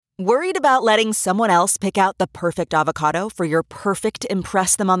Worried about letting someone else pick out the perfect avocado for your perfect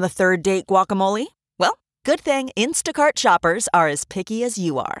impress them on the third date guacamole? Well, good thing Instacart shoppers are as picky as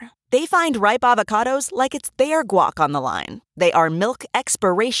you are. They find ripe avocados like it's their guac on the line. They are milk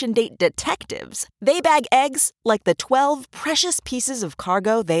expiration date detectives. They bag eggs like the 12 precious pieces of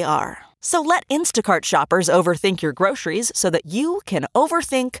cargo they are. So let Instacart shoppers overthink your groceries so that you can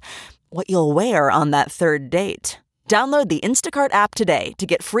overthink what you'll wear on that third date. Download the Instacart app today to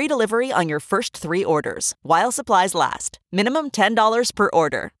get free delivery on your first 3 orders, while supplies last. Minimum $10 per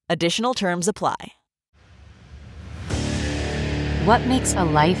order. Additional terms apply. What makes a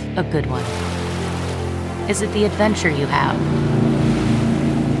life a good one? Is it the adventure you have?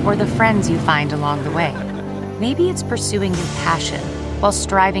 Or the friends you find along the way? Maybe it's pursuing your passion while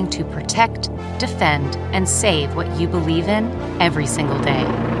striving to protect, defend, and save what you believe in every single day.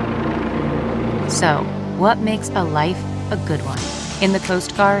 So, what makes a life a good one? In the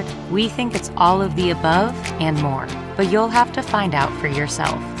Coast Guard, we think it's all of the above and more, but you'll have to find out for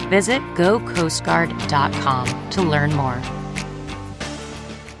yourself. Visit gocoastguard.com to learn more.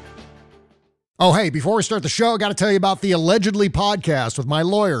 Oh, hey, before we start the show, I got to tell you about the Allegedly podcast with my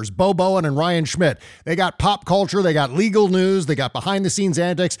lawyers, Bo Bowen and Ryan Schmidt. They got pop culture, they got legal news, they got behind-the-scenes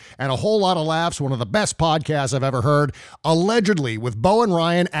antics, and a whole lot of laughs. One of the best podcasts I've ever heard. Allegedly with Bo and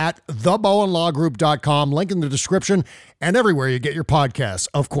Ryan at thebowenlawgroup.com. Link in the description and everywhere you get your podcasts,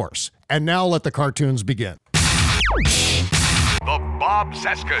 of course. And now let the cartoons begin. The Bob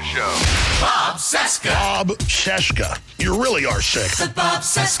Cesca Show. Bob Cesca. Bob Cesca. You really are sick. The Bob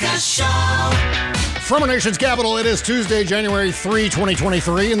Cesca Show. From our nation's capital, it is Tuesday, January 3,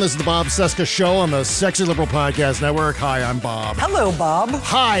 2023, and this is the Bob Cesca Show on the Sexy Liberal Podcast Network. Hi, I'm Bob. Hello, Bob.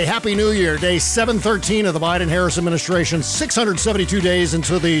 Hi, Happy New Year. Day 713 of the Biden-Harris administration, 672 days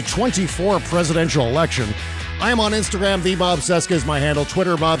until the 24 presidential election. I am on Instagram. The Bob Cesca is my handle.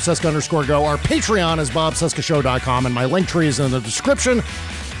 Twitter, BobCesca_go. Our Patreon is BobCescaShow.com, and my link tree is in the description.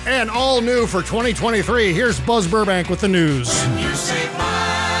 And all new for 2023, here's Buzz Burbank with the news. When you say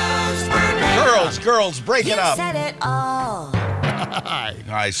Buzz Burbank. Girls, break it up. You said it all.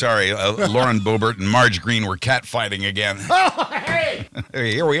 Hi, sorry. Lauren Boebert and Marge Green were catfighting again. Oh, hey!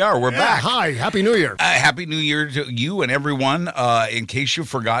 Here we are. We're back. Hi, Happy New Year. Happy New Year to you and everyone. In case you've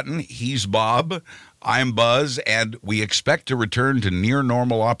forgotten, he's Bob. I'm Buzz, and we expect to return to near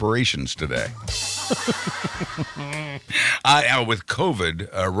normal operations today. With COVID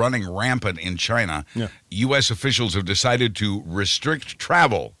running rampant in China, U.S. officials have decided to restrict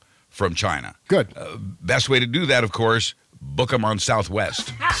travel from China. Good. Best way to do that, of course, book them on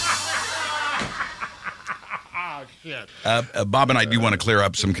Southwest. Oh, shit. Bob and I do want to clear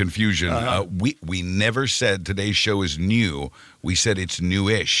up some confusion. We never said today's show is new. We said it's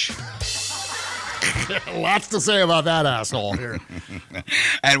newish. Lots to say about that asshole here.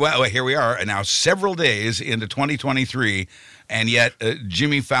 And well, here we are now several days into 2023, and yet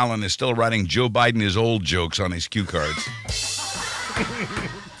Jimmy Fallon is still writing Joe Biden his old jokes on his cue cards.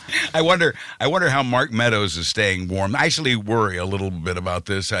 I wonder how Mark Meadows is staying warm. I actually worry a little bit about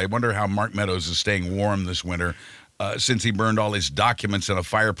this. I wonder how Mark Meadows is staying warm this winter since he burned all his documents in a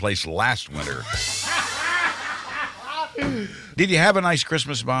fireplace last winter. Did you have a nice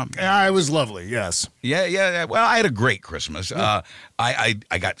Christmas, Bob? Yeah, it was lovely, yes. Yeah. Well, I had a great Christmas. I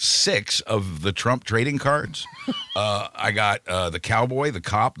got 6 of the Trump trading cards. I got the cowboy, the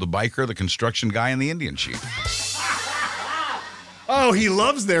cop, the biker, the construction guy, and the Indian chief. Oh, he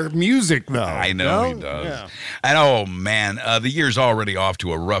loves their music, though. I know he does. Yeah. And oh, man, the year's already off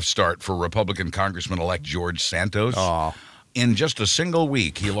to a rough start for Republican Congressman-elect George Santos. Oh. In just a single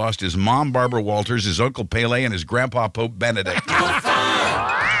week, he lost his mom, Barbara Walters, his uncle Pele, and his grandpa, Pope Benedict. More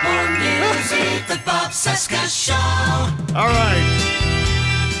music, the Bob Cesca Show. All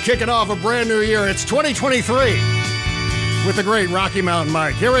right. Kicking off a brand new year. It's 2023 with the great Rocky Mountain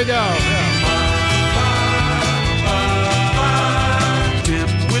Mike. Here we go.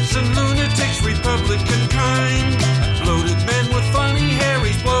 Dimwits and lunatics, Republican kind. Bloated men with funny hair,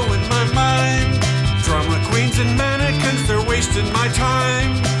 he's blowing my mind. Drama queens and mannequins, they're wasting my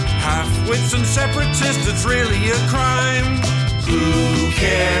time. Half-wits and separatists, it's really a crime. Who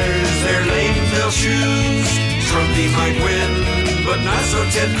cares? They're lame, they'll choose. Trumpy might win, but not so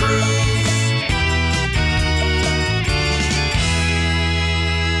Ted Cruz.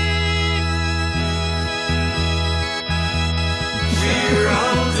 We're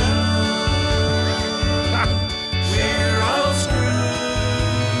all done. We're all screwed.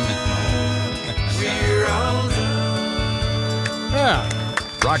 We're all done. Yeah.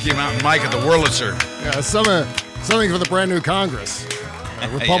 Rocky Mountain Mike at the Wurlitzer. Yeah, something for the brand new Congress.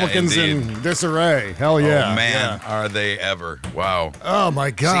 Republicans in disarray. Hell yeah. Oh, man, are they ever. Wow. Oh,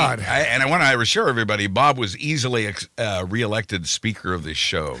 my God. See, I want to assure everybody, Bob was easily reelected Speaker of this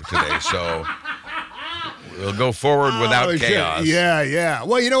show today, so we'll go forward without chaos. Yeah.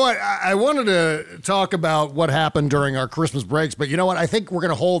 Well, you know what? I wanted to talk about what happened during our Christmas breaks, but you know what? I think we're going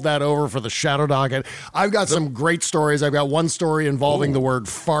to hold that over for the Shadow Docket. I've got some great stories. I've got one story involving the word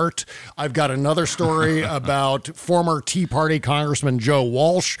fart. I've got another story about former Tea Party Congressman Joe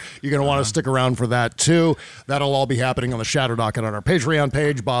Walsh. You're going to want to stick around for that, too. That'll all be happening on the Shadow Docket on our Patreon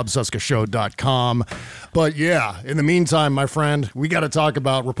page, bobsuskashow.com. But yeah, in the meantime, my friend, we got to talk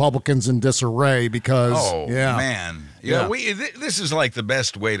about Republicans in disarray because, man. Yeah, this is like the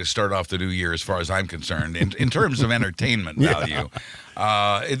best way to start off the new year as far as I'm concerned in terms of entertainment value.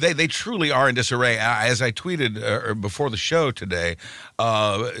 They truly are in disarray. As I tweeted before the show today,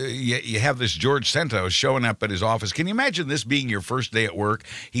 you have this George Santos showing up at his office. Can you imagine this being your first day at work?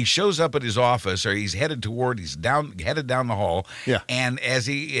 He shows up at his office, or he's headed down the hall. Yeah. And as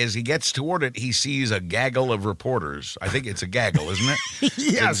he gets toward it, he sees a gaggle of reporters. I think it's a gaggle, isn't it?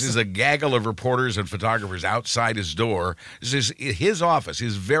 Yes. This is a gaggle of reporters and photographers outside his door. This is his office,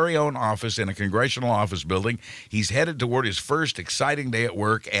 his very own office in a congressional office building. He's headed toward his first exciting day at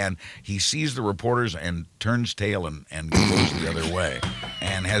work, and he sees the reporters and turns tail and goes the other way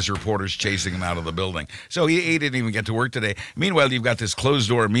and has reporters chasing him out of the building. So he didn't even get to work today. Meanwhile, you've got this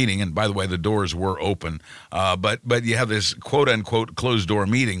closed-door meeting, and by the way, the doors were open, but you have this quote-unquote closed-door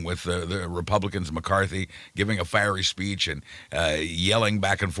meeting with the Republicans, McCarthy, giving a fiery speech and yelling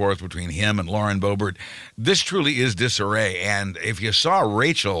back and forth between him and Lauren Boebert. This truly is disarray, and if you saw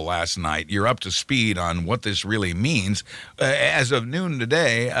Rachel last night, you're up to speed on what this really means. As of noon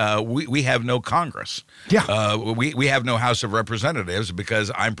today, we have no Congress. Yeah. We have no House of Representatives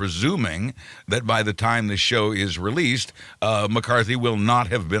because I'm presuming that by the time this show is released, McCarthy will not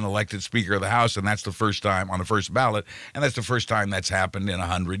have been elected Speaker of the House, and that's the first time on the first ballot, and that's the first time that's happened in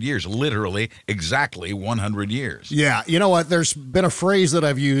 100 years, literally exactly 100 years. Yeah, you know what? There's been a phrase that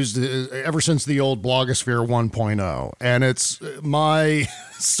I've used ever since the old blogosphere 1.0, and it's my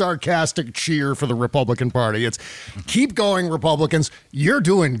sarcastic cheer for the Republican Party. It's keep going, Republicans. You're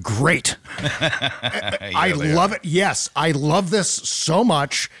doing great. I love it. Yes, I love this so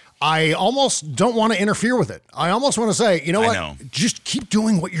much. I almost don't want to interfere with it. I almost want to say, you know what? Just keep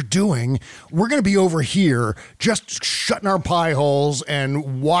doing what you're doing. We're going to be over here just shutting our pie holes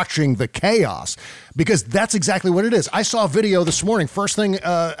and watching the chaos, because that's exactly what it is. I saw a video this morning, first thing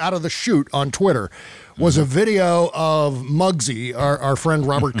out of the chute on Twitter, was a video of Muggsy, our friend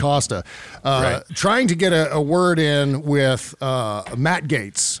Robert Costa, trying to get a word in with Matt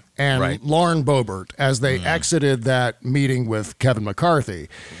Gaetz and Lauren Boebert as they exited that meeting with Kevin McCarthy.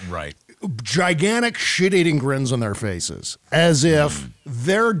 Right. Gigantic shit-eating grins on their faces, as if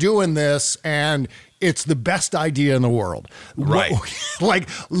they're doing this and it's the best idea in the world. Right. Like,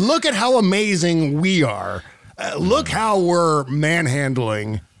 look at how amazing we are. Look how we're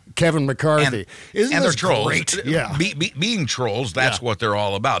manhandling Kevin McCarthy. Isn't and this they're trolls. Great? Yeah. Being trolls, that's what they're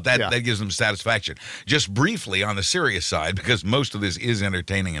all about. That gives them satisfaction. Just briefly on the serious side, because most of this is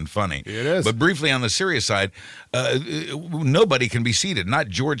entertaining and funny. It is. But briefly on the serious side, nobody can be seated. Not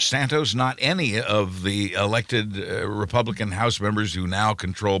George Santos, not any of the elected Republican House members who now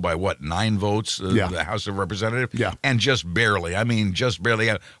control by, 9 votes the House of Representatives? Yeah. And just barely. I mean, just barely.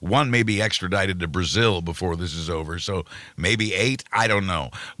 One may be extradited to Brazil before this is over, so maybe 8. I don't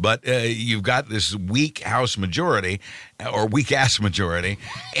know. But you've got this weak House majority, or weak-ass majority,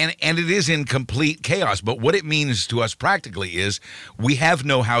 and it is in complete chaos. But what it means to us practically is we have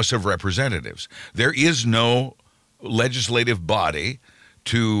no House of Representatives. There is no legislative body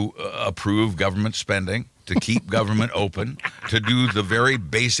to approve government spending, to keep government open, to do the very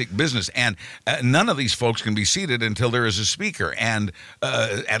basic business. And none of these folks can be seated until there is a speaker. And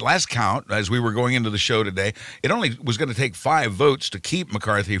at last count, as we were going into the show today, it only was going to take 5 votes to keep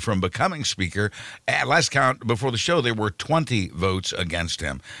McCarthy from becoming speaker. At last count, before the show, there were 20 votes against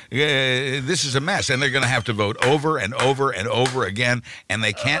him. This is a mess, and they're going to have to vote over and over and over again, and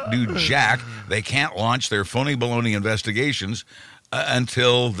they can't do jack. They can't launch their phony baloney investigations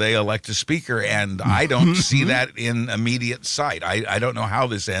until they elect a speaker, and I don't see that in immediate sight. I don't know how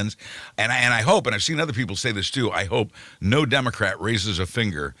this ends, and I hope, and I've seen other people say this too, I hope no Democrat raises a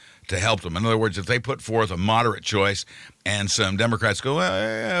finger to help them. In other words, if they put forth a moderate choice and some Democrats go, well,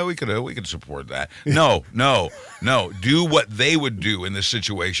 yeah, we could support that. No. Do what they would do in this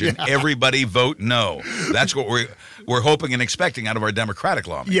situation. Yeah. Everybody vote no. That's what we're hoping and expecting out of our Democratic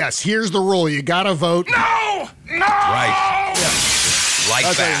lawmakers. Yes, here's the rule. You got to vote no. Right. Yeah. Like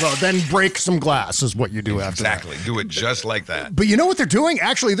that. Well, then break some glass is what you do after that. Exactly. Do it just like that. But you know what they're doing?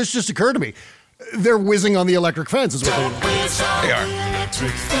 Actually, this just occurred to me. They're whizzing on the electric fence is what They are.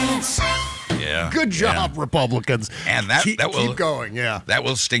 Yeah. Good job, Republicans. And that will keep going, yeah. That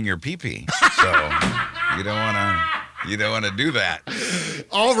will sting your pee-pee. So you don't want to do that.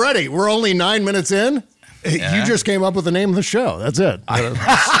 Already, we're only 9 minutes in. Yeah. You just came up with the name of the show. That's it.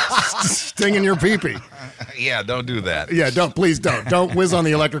 Stinging your pee-pee. Yeah, don't do that. Yeah, please don't. Don't whiz on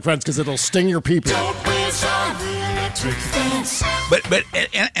the electric fence because it'll sting your pee-pee. But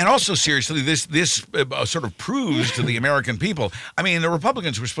also seriously, this sort of proves to the American people. I mean, the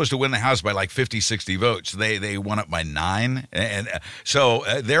Republicans were supposed to win the House by like 50, 60 votes. They won up by 9, and so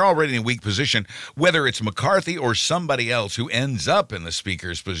they're already in a weak position. Whether it's McCarthy or somebody else who ends up in the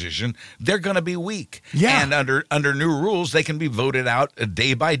Speaker's position, they're going to be weak. Yeah. And under new rules, they can be voted out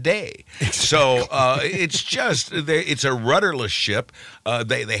day by day. So it's a rudderless ship.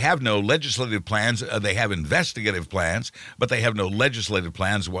 They have no legislative plans. They have investigative plans, but they have no legislative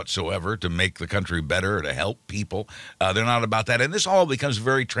plans whatsoever to make the country better or to help people. They're not about that. And this all becomes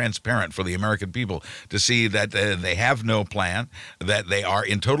very transparent for the American people to see that they have no plan, that they are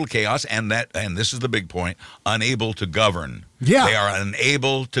in total chaos, and this is the big point, unable to govern. Yeah. They are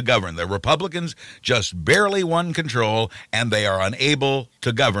unable to govern. The Republicans just barely won control, and they are unable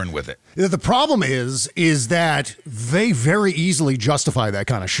to govern with it. The problem is that they very easily justify that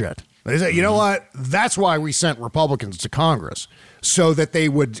kind of shit. They say, you know what? That's why we sent Republicans to Congress, so that they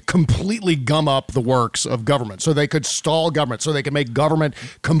would completely gum up the works of government, so they could stall government, so they could make government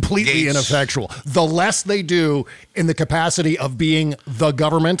completely ineffectual. The less they do in the capacity of being the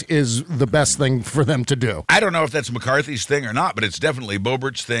government is the best thing for them to do. I don't know if that's McCarthy's thing or not, but it's definitely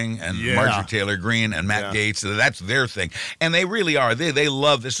Boebert's thing and Marjorie Taylor Greene and Matt Gaetz. That's their thing. And they really are. They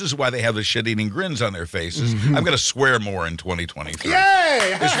love this. This is why they have the shit-eating grins on their faces. I'm going to swear more in 2023.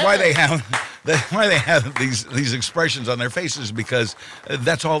 Yay! This is why they have these expressions on their faces, because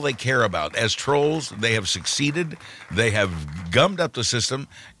that's all they care about. As trolls, they have succeeded. They have gummed up the system,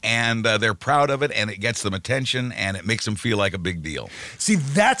 and they're proud of it, and it gets them attention, and it makes them feel like a big deal. See,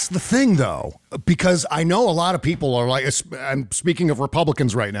 that's the thing, though, because I know a lot of people are like, I'm speaking of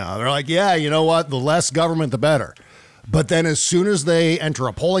Republicans right now, they're like, yeah, you know what, the less government, the better. But then as soon as they enter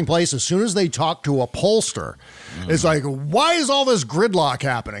a polling place, as soon as they talk to a pollster, it's like, why is all this gridlock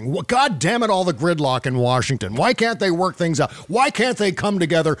happening? God damn it, all the gridlock in Washington. Why can't they work things out? Why can't they come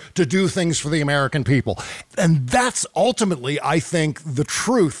together to do things for the American people? And that's ultimately, I think, the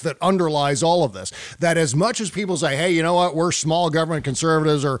truth that underlies all of this. That as much as people say, hey, you know what, we're small government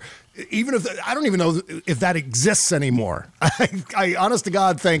conservatives, or even if I don't even know if that exists anymore. I honest to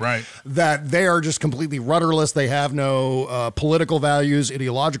God think that they are just completely rudderless. They have no political values,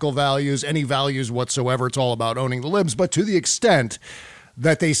 ideological values, any values whatsoever. It's all about owning the libs. But to the extent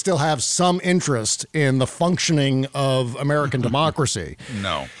that they still have some interest in the functioning of American democracy.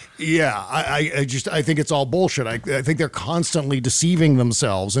 No. Yeah, I think it's all bullshit. I think they're constantly deceiving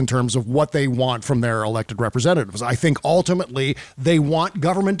themselves in terms of what they want from their elected representatives. I think ultimately they want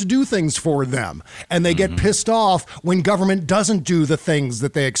government to do things for them, and they get pissed off when government doesn't do the things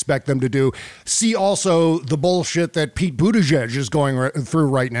that they expect them to do. See also the bullshit that Pete Buttigieg is going through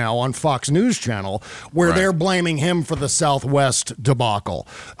right now on Fox News Channel, where they're blaming him for the Southwest debacle.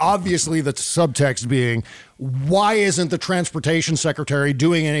 Obviously, the subtext being, why isn't the transportation secretary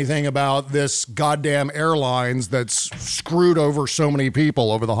doing anything about this goddamn airlines that's screwed over so many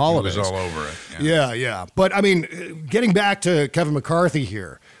people over the holidays? It was all over it. Yeah. But, I mean, getting back to Kevin McCarthy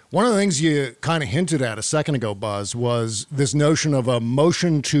here, one of the things you kind of hinted at a second ago, Buzz, was this notion of a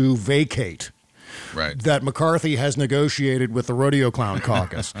motion to vacate. That McCarthy has negotiated with the Rodeo Clown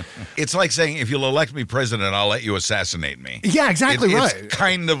Caucus. It's like saying, if you'll elect me president, I'll let you assassinate me. Yeah, exactly right. It's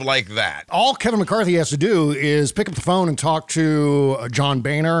kind of like that. All Kevin McCarthy has to do is pick up the phone and talk to John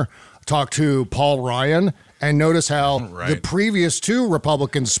Boehner, talk to Paul Ryan, and notice how the previous two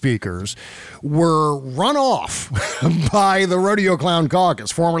Republican speakers were run off by the Rodeo Clown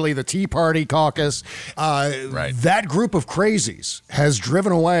Caucus, formerly the Tea Party Caucus. That group of crazies has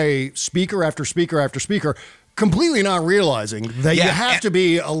driven away speaker after speaker after speaker, completely not realizing that you have to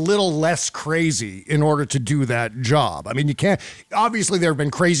be a little less crazy in order to do that job. I mean, you can't, obviously there have been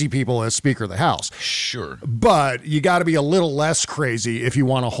crazy people as Speaker of the House. Sure. But you got to be a little less crazy if you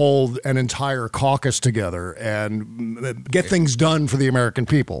want to hold an entire caucus together and get things done for the American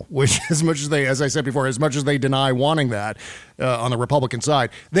people, which as much as they, as I said before, as much as they deny wanting that, on the Republican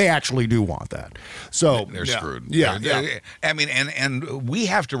side, they actually do want that. So they're screwed. Yeah, I mean, and we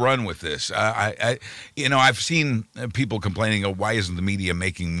have to run with this. I've seen people complaining, why isn't the media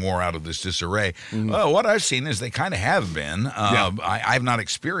making more out of this disarray? Well, what I've seen is they kind of have been. I've not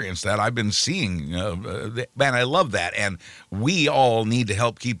experienced that. I've been seeing, man, I love that. And we all need to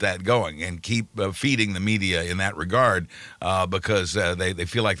help keep that going and keep feeding the media in that regard because they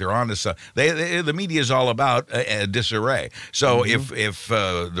feel like they're on to something. The media is all about disarray. So if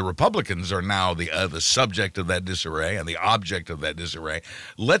the Republicans are now the subject of that disarray and the object of that disarray,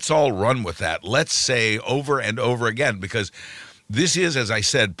 let's all run with that. Let's say over and over again, because this is, as I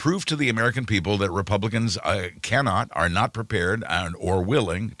said, proof to the American people that Republicans are not prepared or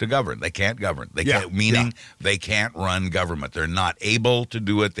willing to govern. They can't govern. They can't run government. They're not able to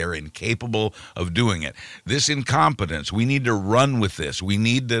do it. They're incapable of doing it. This incompetence, we need to run with this. We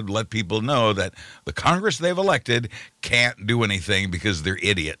need to let people know that the Congress they've elected can't do anything because they're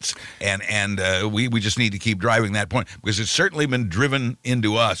idiots. And we just need to keep driving that point because it's certainly been driven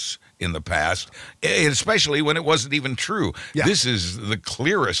into us in the past, especially when it wasn't even true. Yeah. This is the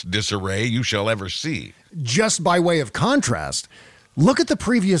clearest disarray you shall ever see. Just by way of contrast, look at the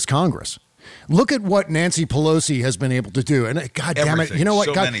previous Congress. Look at what Nancy Pelosi has been able to do. And God damn it, you know what?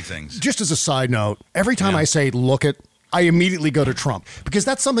 So many things. Just as a side note, every time I say look at, I immediately go to Trump because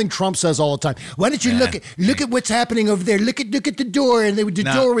that's something Trump says all the time. Why don't you look at what's happening over there? Look at the door, and the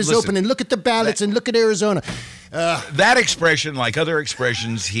door was open, and look at the ballots, and look at Arizona. That expression, like other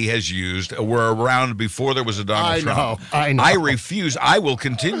expressions he has used, were around before there was a Donald Trump. I know. I refuse. I will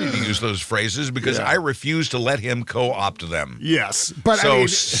continue to use those phrases because I refuse to let him co-opt them. Yes, but so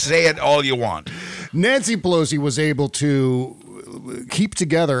say it all you want. Nancy Pelosi was able to keep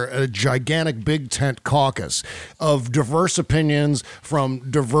together a gigantic big tent caucus of diverse opinions from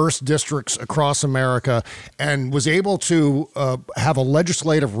diverse districts across America and was able to have a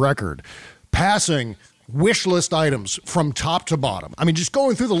legislative record passing wish list items from top to bottom. I mean, just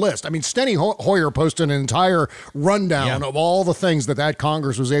going through the list. I mean, Steny Hoyer posted an entire rundown of all the things that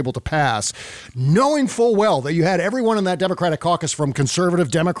Congress was able to pass, knowing full well that you had everyone in that Democratic caucus from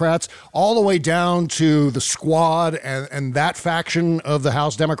conservative Democrats all the way down to the squad and that faction of the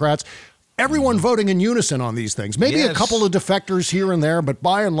House Democrats. Everyone voting in unison on these things. Maybe a couple of defectors here and there, but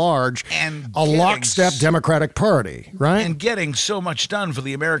by and large, a lockstep Democratic Party, right? And getting so much done for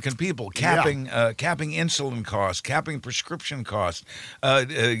the American people, capping insulin costs, capping prescription costs,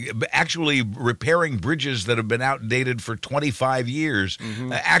 actually repairing bridges that have been outdated for 25 years,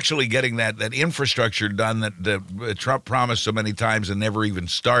 actually getting that infrastructure done that Trump promised so many times and never even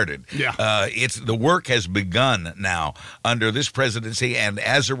started. The work has begun now under this presidency, and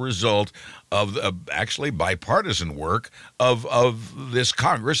as a result of actually bipartisan work of this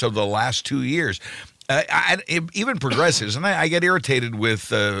Congress of the last 2 years. Even progressives, and I get irritated with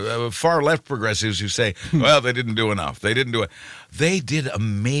far left progressives who say, well, they didn't do enough. They didn't do it. They did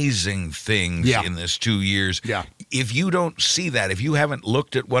amazing things in this 2 years. If you don't see that, if you haven't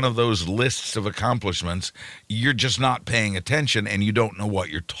looked at one of those lists of accomplishments, you're just not paying attention and you don't know what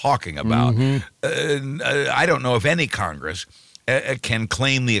you're talking about. I don't know if any Congress can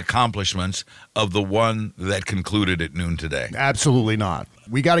claim the accomplishments of the one that concluded at noon today. Absolutely not.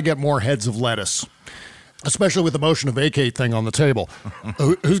 We got to get more heads of lettuce, especially with the motion to vacate thing on the table.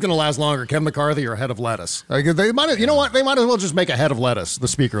 Who's going to last longer, Kevin McCarthy or head of lettuce? They might, you know what? They might as well just make a head of lettuce the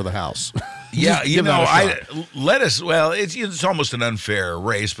Speaker of the House. Lettuce. Well, it's almost an unfair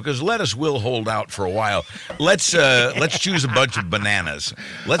race because lettuce will hold out for a while. Let's choose a bunch of bananas.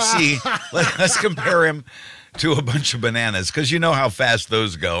 Let's see. Let's compare him to a bunch of bananas because you know how fast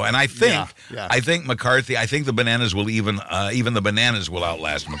those go. And I think McCarthy. I think the bananas will even the bananas will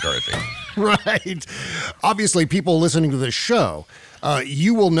outlast McCarthy. Right. Obviously, people listening to this show,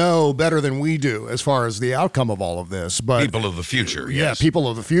 you will know better than we do as far as the outcome of all of this. But people of the future, yes. Yeah, people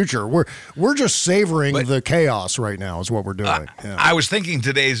of the future. We're just savoring the chaos right now is what we're doing. I was thinking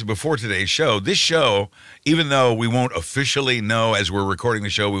before today's show, this show, even though we won't officially know as we're recording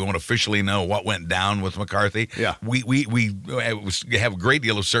the show, we won't officially know what went down with McCarthy. Yeah. We have a great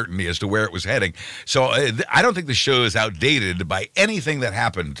deal of certainty as to where it was heading. So I don't think the show is outdated by anything that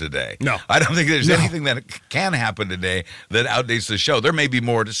happened today. No. I don't think there's anything that can happen today that outdates the show. There may be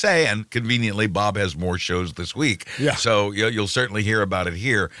more to say, and conveniently, Bob has more shows this week. Yeah. So you'll certainly hear about it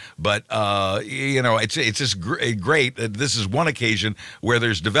here. But, it's just great that this is one occasion where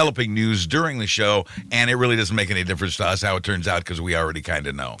there's developing news during the show, and it really doesn't make any difference to us how it turns out because we already kind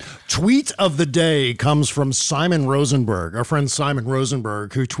of know. Tweet of the day comes from Simon Rosenberg, our friend Simon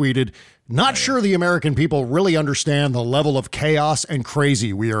Rosenberg, who tweeted, Not sure the American people really understand the level of chaos and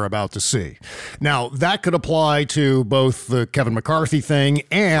crazy we are about to see. Now, that could apply to both the Kevin McCarthy thing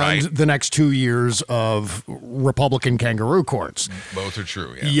and the next 2 years of Republican kangaroo courts. Both are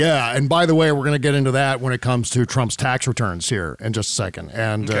true, Yeah, and by the way, we're going to get into that when it comes to Trump's tax returns here in just a second.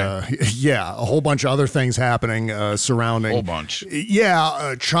 And a whole bunch of other things happening surrounding. A whole bunch.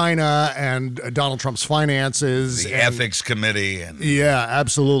 Yeah, China and Donald Trump's finances. The ethics committee. Yeah,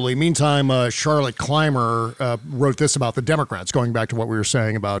 absolutely. Meantime, Charlotte Clymer wrote this about the Democrats, going back to what we were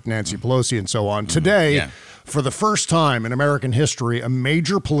saying about Nancy Pelosi and so on. Today, for the first time in American history, a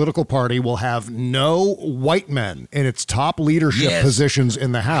major political party will have no white men in its top leadership positions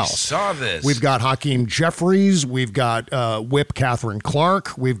in the House. I saw this. We've got Hakeem Jeffries. We've got Whip Catherine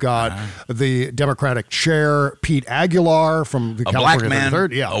Clark. We've got the Democratic chair, Pete Aguilar from the California black man,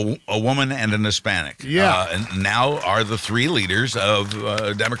 33rd. a woman, and an Hispanic. And now are the three leaders of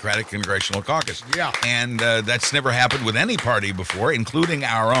Democratic Congressional Caucus. And that's never happened with any party before, including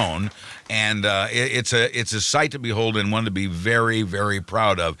our own. And it's a sight to behold and one to be very, very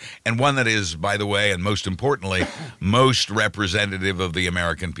proud of. And one that is, by the way, and most importantly, most representative of the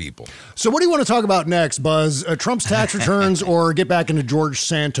American people. So what do you want to talk about next, Buzz? Trump's tax returns or get back into George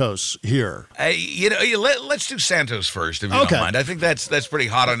Santos here? Let's do Santos first, if you don't mind. I think that's pretty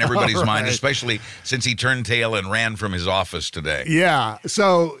hot on everybody's mind, especially since he turned tail and ran from his office today. Yeah.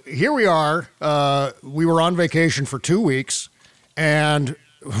 So here we are. We were on vacation for 2 weeks, and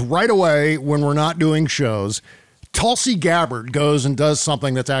right away, when we're not doing shows, Tulsi Gabbard goes and does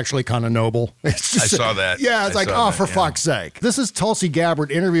something that's actually kind of noble. It's just, I saw that. Yeah, it's for fuck's sake. This is Tulsi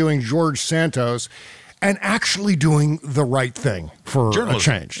Gabbard interviewing George Santos and actually doing the right thing for a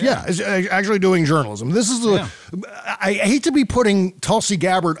change. Yeah, actually doing journalism. This is I hate to be putting Tulsi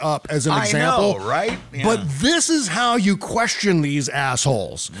Gabbard up as an example. I know, right? Yeah. But this is how you question these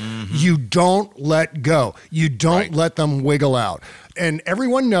assholes. You don't let go. You don't let them wiggle out. And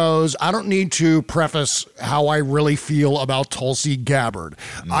everyone knows I don't need to preface how I really feel about Tulsi Gabbard.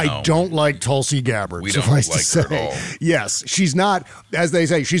 No. I don't like Tulsi Gabbard. We don't like her at all. Yes, she's not, as they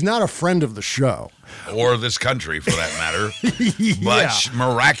say, she's not a friend of the show. Or this country, for that matter. But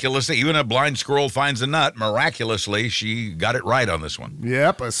miraculously, even a blind squirrel finds a nut. Miraculously, she got it right on this one.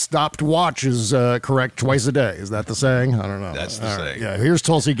 Yep, a stopped watch is correct twice a day. Is that the saying? I don't know. That's the saying. Yeah, here's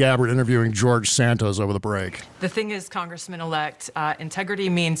Tulsi Gabbard interviewing George Santos over the break. The thing is, Congressman-elect, integrity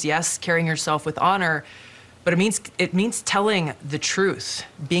means, yes, carrying yourself with honor, but it means telling the truth,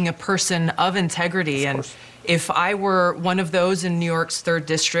 being a person of integrity. And if I were one of those in New York's 3rd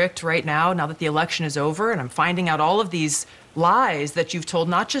District right now that the election is over, and I'm finding out all of these lies that you've told,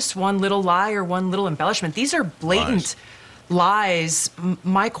 not just one little lie or one little embellishment, these are blatant lies.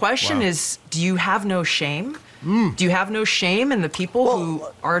 My question is, do you have no shame? Do you have no shame in the people who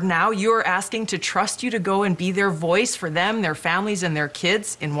are now you're asking to trust you to go and be their voice for them, their families, and their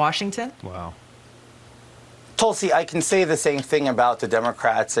kids in Washington? Wow. Tulsi, I can say the same thing about the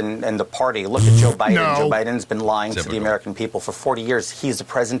Democrats and the party. Look at Joe Biden. Joe Biden's been lying to the American people for 40 years. He's the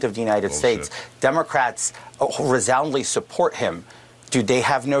president of the United States. Democrats resoundingly support him. Do they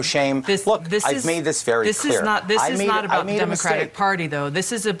have no shame? I've made this very clear. This is not about the Democratic Party, though.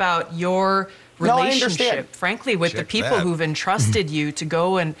 This is about your relationship, frankly, with the people who've entrusted you to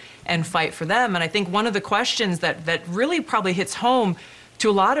go and fight for them. And I think one of the questions that really probably hits home to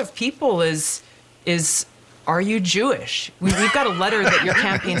a lot of people is are you Jewish? We've got a letter that your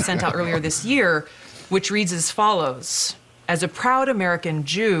campaign sent out earlier this year, which reads as follows. As a proud American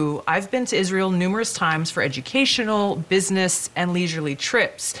Jew, I've been to Israel numerous times for educational, business, and leisurely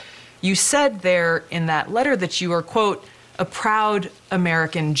trips. You said there in that letter that you are, quote, a proud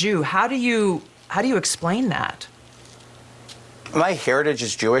American Jew. How do you explain that? My heritage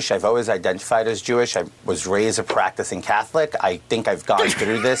is Jewish. I've always identified as Jewish. I was raised a practicing Catholic. I think I've gone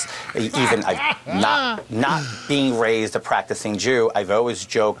through this. Even not being raised a practicing Jew, I've always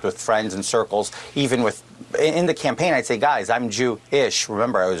joked with friends and circles, even in the campaign, I'd say, guys, I'm Jewish.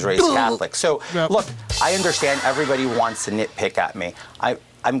 Remember, I was raised Catholic. So, look, I understand everybody wants to nitpick at me.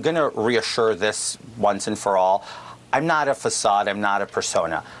 I'm going to reassure this once and for all. I'm not a facade. I'm not a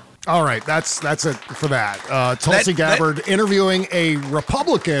persona. All right, that's it for that. Tulsi Gabbard interviewing a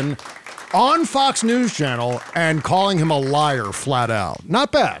Republican on Fox News Channel and calling him a liar flat out.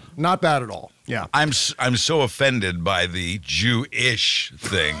 Not bad at all. Yeah, I'm so offended by the Jewish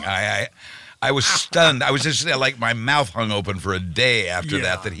thing. I was stunned. I was just like my mouth hung open for a day after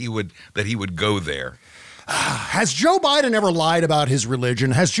that he would go there. Has Joe Biden ever lied about his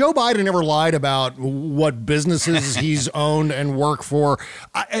religion? Has Joe Biden ever lied about what businesses he's owned and worked for?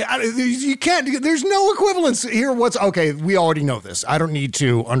 You can't, there's no equivalence here. Okay, we already know this. I don't need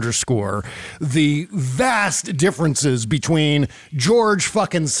to underscore the vast differences between George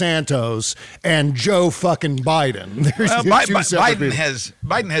fucking Santos and Joe fucking Biden.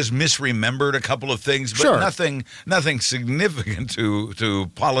 Biden has misremembered a couple of things, but nothing significant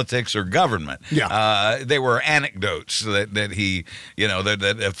to politics or government. Yeah. They were anecdotes that he,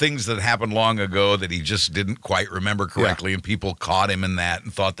 that things that happened long ago that he just didn't quite remember correctly, and people caught him in that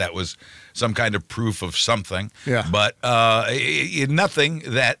and thought that was some kind of proof of something. Yeah. But nothing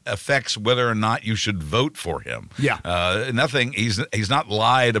that affects whether or not you should vote for him. Yeah. Nothing. He's not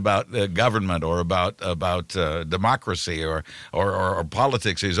lied about government or about democracy or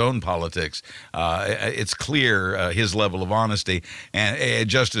politics, his own politics. It's clear his level of honesty, and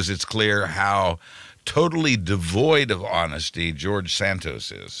just as it's clear how totally devoid of honesty George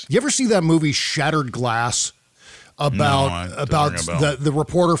Santos is. You ever see that movie Shattered Glass? About the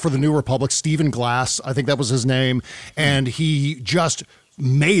reporter for the New Republic, Stephen Glass, I think that was his name, and he just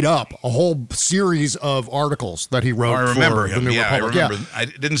made up a whole series of articles that he wrote for the New Republic. I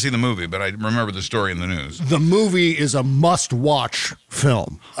didn't see the movie, but I remember the story in the news. The movie is a must-watch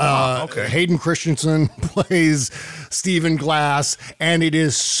film. Okay. Hayden Christensen plays Stephen Glass, and it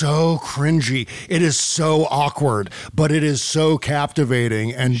is so cringy. It is so awkward, but it is so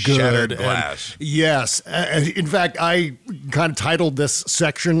captivating and good. Shattered Glass. Yes. In fact, I kind of titled this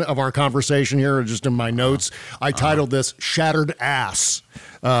section of our conversation here, just in my notes, I titled this Shattered Ass.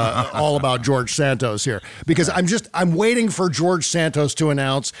 All about George Santos here, because I'm waiting for George Santos to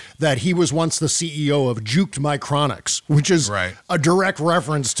announce that he was once the CEO of Juked Micronics, which is a direct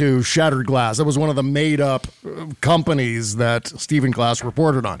reference to Shattered Glass. That was one of the made up companies that Stephen Glass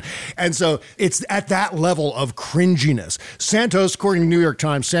reported on. And so it's at that level of cringiness. Santos, according to New York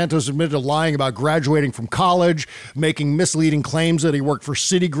Times, Santos admitted to lying about graduating from college, making misleading claims that he worked for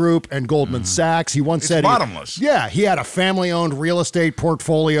Citigroup and Goldman Sachs. He once said bottomless. He had a family-owned real estate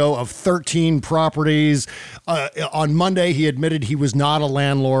portfolio of 13 properties. On Monday, he admitted he was not a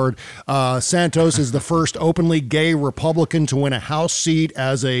landlord. Santos is the first openly gay Republican to win a House seat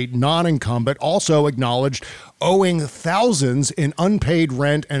as a non-incumbent, also acknowledged owing thousands in unpaid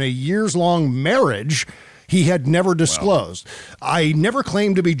rent and a years-long marriage he had never disclosed. I never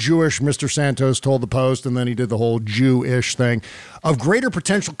claimed to be Jewish, Mr. Santos told the Post, and then he did the whole Jew-ish thing. Of greater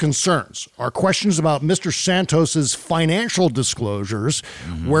potential concerns are questions about Mr. Santos's financial disclosures,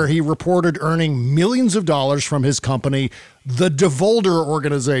 where he reported earning millions of dollars from his company, the DeVolder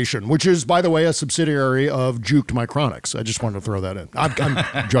Organization, which is, by the way, a subsidiary of Juked Micronics. I just wanted to throw that in.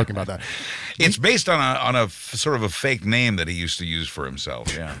 I'm joking about that. It's based on a sort of a fake name that he used to use for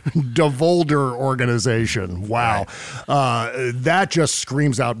himself. Yeah, DeVolder Organization. Wow, that just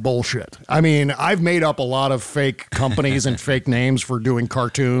screams out bullshit. I mean, I've made up a lot of fake companies and fake names for doing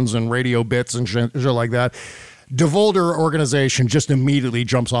cartoons and radio bits and shit like that. DeVolder Organization just immediately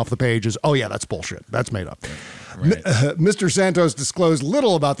jumps off the page as, oh yeah, that's bullshit. That's made up. Right. Mr. Santos disclosed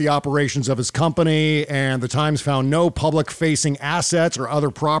little about the operations of his company, and the Times found no public-facing assets or other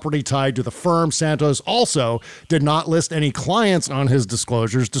property tied to the firm. Santos also did not list any clients on his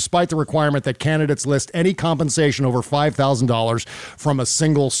disclosures, despite the requirement that candidates list any compensation over $5,000 from a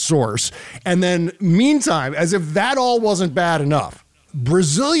single source. And then, meantime, as if that all wasn't bad enough,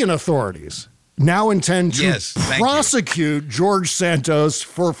 Brazilian authorities now intend to prosecute George Santos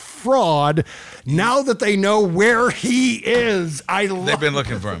for fraud now that they know where he is. They've been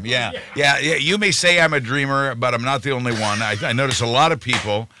looking for him. Yeah. You may say I'm a dreamer, but I'm not the only one. I notice a lot of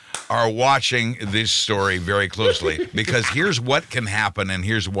people are watching this story very closely, because here's what can happen, and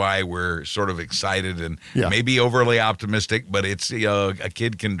here's why we're sort of excited and maybe overly optimistic, but it's a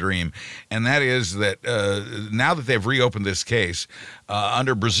kid can dream. And that is that now that they've reopened this case,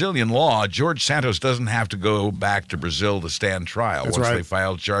 under Brazilian law, George Santos doesn't have to go back to Brazil to stand trial once they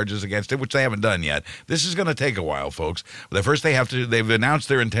filed charges against him, which they haven't done yet. This is going to take a while, folks. But first they've announced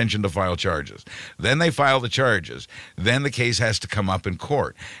their intention to file charges. Then they file the charges. Then the case has to come up in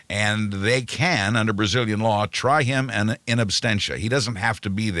court. And they can, under Brazilian law, try him in absentia. He doesn't have to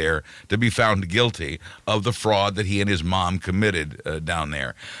be there to be found guilty of the fraud that he and his mom committed down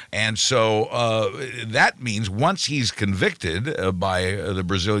there. And so that means once he's convicted by the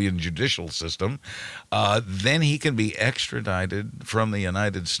Brazilian judicial system, then he can be extradited from the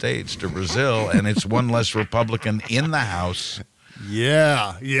United States to Brazil, and it's one less Republican in the House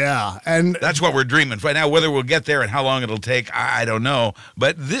Yeah. And that's what we're dreaming for. Now, whether we'll get there and how long it'll take, I don't know.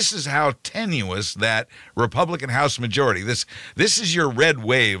 But this is how tenuous that Republican House majority. This is your red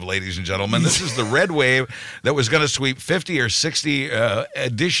wave, ladies and gentlemen. This is the red wave that was going to sweep 50 or 60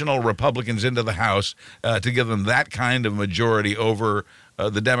 additional Republicans into the House to give them that kind of majority over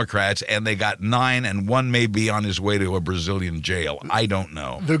the Democrats, and they got 9, and one may be on his way to a Brazilian jail. I don't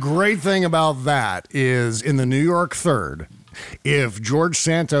know. The great thing about that is in the New York 3rd, if George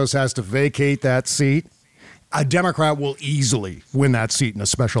Santos has to vacate that seat, a Democrat will easily win that seat in a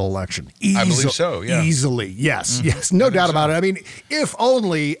special election. I believe so, yeah. Easily, yes, no doubt about it. I mean, if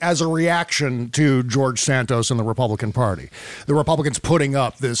only as a reaction to George Santos and the Republican Party. The Republicans putting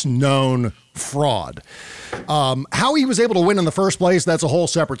up this known fraud. How he was able to win in the first place, that's a whole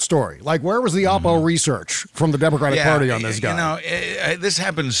separate story. Like, where was the Oppo research from the Democratic Party on this guy? You know, this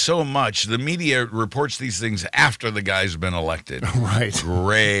happens so much. The media reports these things after the guy's been elected. Right.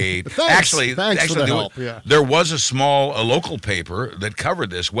 Great. Thanks for the help. There was a local paper that covered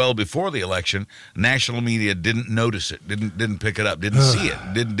this well before the election. National media didn't notice it, didn't pick it up, didn't see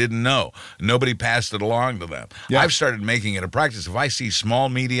it, didn't know. Nobody passed it along to them. Yeah. I've started making it a practice. If I see small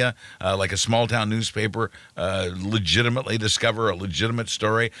media, like a small town newspaper, legitimately discover a legitimate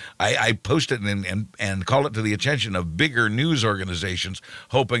story, I post it and call it to the attention of bigger news organizations,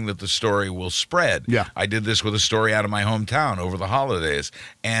 hoping that the story will spread. Yeah. I did this with a story out of my hometown over the holidays,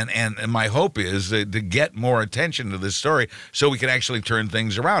 and my hope is to get more attention to this story so we can actually turn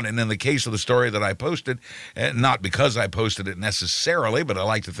things around. And in the case of the story that I posted, not because I posted it necessarily, but I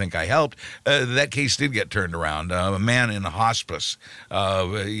like to think I helped, that case did get turned around. A man in a hospice,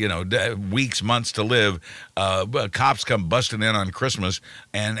 weeks, months to live, cops come busting in on Christmas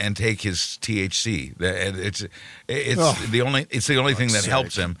and take his THC. It's the only thing that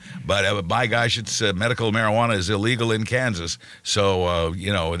helps him. But by gosh, it's medical marijuana is illegal in Kansas. So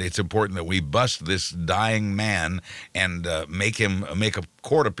it's important that we bust this dying man and make a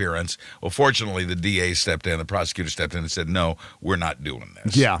court appearance. Well, fortunately, the DA stepped in, the prosecutor stepped in and said, "No, we're not doing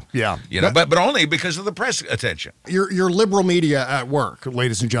this." Yeah. But only because of the press attention. Your liberal media at work,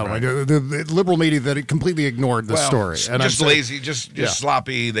 ladies and gentlemen, right. the liberal media that completely ignored this story. And just lazy, just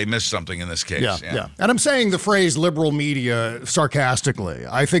sloppy. They missed something in this case. Yeah. And I'm saying the phrase liberal media sarcastically.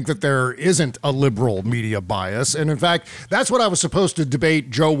 I think that there isn't a liberal media bias. And in fact, that's what I was supposed to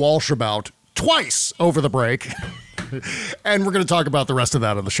debate Joe Walsh about twice over the break. And we're going to talk about the rest of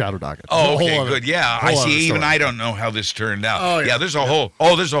that on the Shadow Docket. Oh, okay, good. Yeah, I see. Even I don't know how this turned out. Oh, yeah. There's a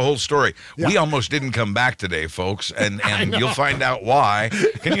whole story. Yeah. We almost didn't come back today, folks, and you'll find out why.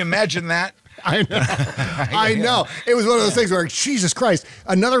 Can you imagine that? I know. I know. It was one of those things where, Jesus Christ,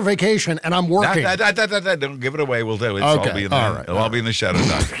 another vacation, and I'm working. Don't give it away. We'll do it. It'll all be in the Shadow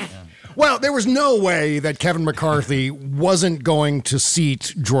Docket. Well, there was no way that Kevin McCarthy wasn't going to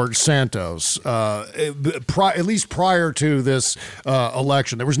seat George Santos, at least prior to this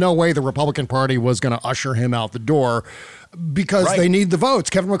election. There was no way the Republican Party was going to usher him out the door because they need the votes.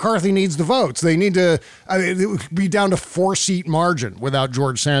 Kevin McCarthy needs the votes. They need to, it would be down to 4-seat margin without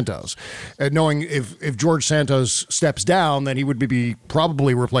George Santos. And knowing if George Santos steps down, then he would be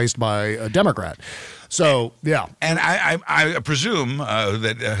probably replaced by a Democrat. So, yeah. And I presume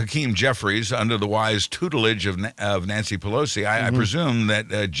that Hakeem Jeffries, under the wise tutelage of Nancy Pelosi, I presume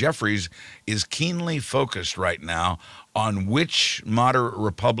that Jeffries is keenly focused right now on which moderate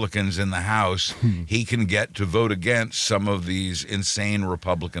Republicans in the House he can get to vote against some of these insane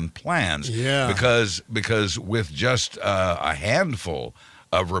Republican plans. Yeah. Because with just a handful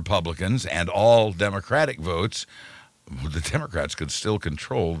of Republicans and all Democratic votes, the Democrats could still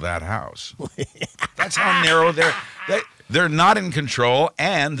control that House. That's how narrow they're not in control,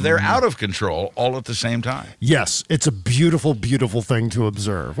 and they're out of control all at the same time. Yes, it's a beautiful, beautiful thing to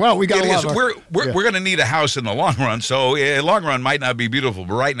observe. Well, we got We're going to need a House in the long run, so a long run might not be beautiful,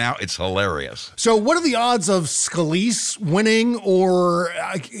 but right now it's hilarious. So what are the odds of Scalise winning, or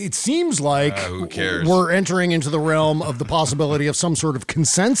it seems like who cares? We're entering into the realm of the possibility of some sort of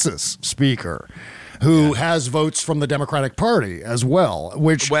consensus speaker who has votes from the Democratic Party as well,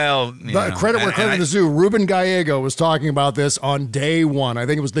 which, credit where credit is due. Ruben Gallego was talking about this on day one. I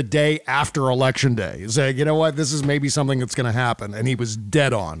think it was the day after Election Day. He's saying, you know what, this is maybe something that's going to happen. And he was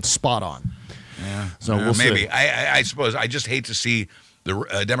dead on, spot on. Yeah. So we'll maybe. see. I suppose I just hate to see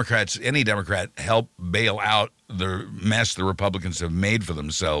the Democrats, any Democrat, help bail out the mess the Republicans have made for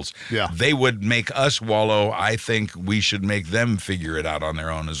themselves. Yeah. They would make us wallow. I think we should make them figure it out on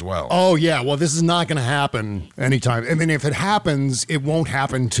their own as well. Oh, yeah. Well, this is not going to happen anytime. I mean, if it happens, it won't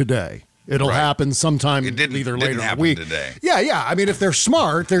happen today. It'll happen sometime either later in the week. Today. Yeah. I mean, if they're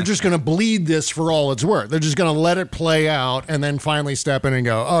smart, they're just going to bleed this for all it's worth. They're just going to let it play out and then finally step in and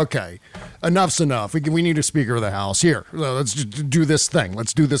go, okay, enough's enough. We need a Speaker of the House. Here, let's just do this thing.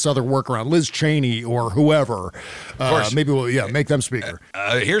 Let's do this other workaround. Liz Cheney or whoever. Maybe we'll make them Speaker.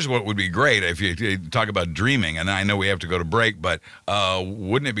 Here's what would be great if you talk about dreaming, and I know we have to go to break, but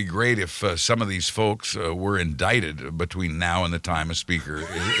wouldn't it be great if some of these folks were indicted between now and the time a Speaker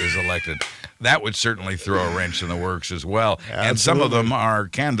is elected? That would certainly throw a wrench in the works as well. Absolutely. And some of them are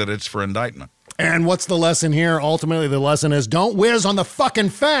candidates for indictment. And what's the lesson here? Ultimately, the lesson is don't whiz on the fucking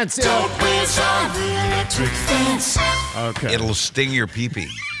fence. Don't whiz on the electric fence. Okay. It'll sting your peepee.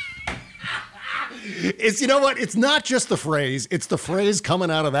 You know what? It's not just the phrase. It's the phrase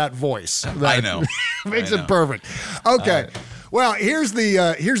coming out of that voice. I know. Makes it perfect. Okay. Well, here's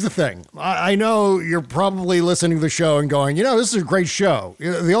the thing. I know you're probably listening to the show and going, this is a great show.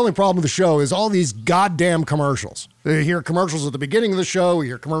 The only problem with the show is all these goddamn commercials. We hear commercials at the beginning of the show. We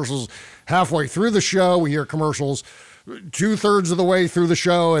hear commercials halfway through the show. We hear commercials 2/3 of the way through the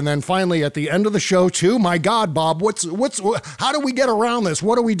show, and then finally at the end of the show too. My God, Bob, how do we get around this?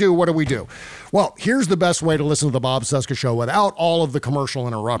 What do we do? Well, here's the best way to listen to the Bob Cesca Show without all of the commercial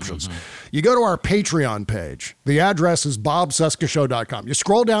interruptions. Mm-hmm. You go to our Patreon page. The address is bobcescashow.com. You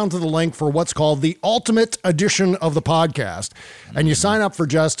scroll down to the link for what's called the Ultimate Edition of the podcast, and you sign up for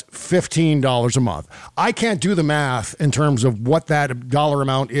just $15 a month. I can't do the math in terms of what that dollar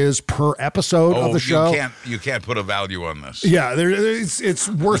amount is per episode of the show. You can't put a value on this. Yeah, it's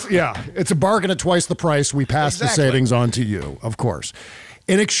worth. Yeah, it's a bargain at twice the price. We pass the savings on to you, of course.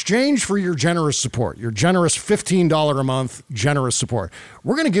 In exchange for your generous support, your generous $15 a month generous support,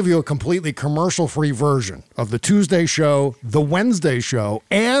 we're going to give you a completely commercial-free version of the Tuesday show, the Wednesday show,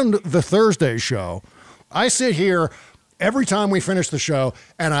 and the Thursday show. I sit here every time we finish the show,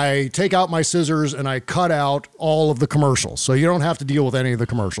 and I take out my scissors and I cut out all of the commercials. So you don't have to deal with any of the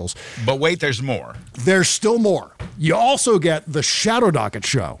commercials. But wait, there's more. There's still more. You also get the Shadow Docket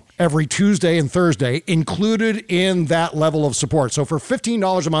show every Tuesday and Thursday included in that level of support. So for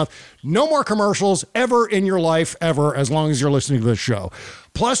 $15 a month, no more commercials ever in your life, ever, as long as you're listening to this show.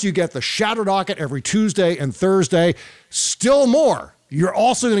 Plus, you get the Shadow Docket every Tuesday and Thursday. Still more. You're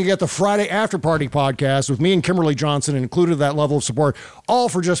also going to get the Friday After Party podcast with me and Kimberly Johnson included that level of support, all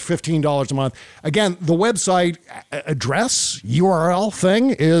for just $15 a month. Again, the website address, URL thing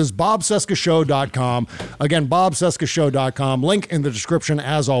is bobcescashow.com. Again, bobcescashow.com. Link in the description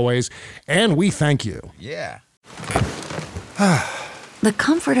as always. And we thank you. Yeah. The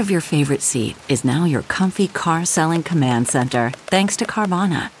comfort of your favorite seat is now your comfy car selling command center, thanks to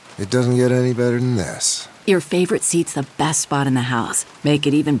Carvana. It doesn't get any better than this. Your favorite seat's the best spot in the house. Make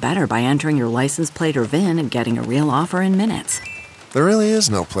it even better by entering your license plate or VIN and getting a real offer in minutes. There really is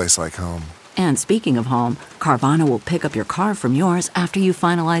no place like home. And speaking of home, Carvana will pick up your car from yours after you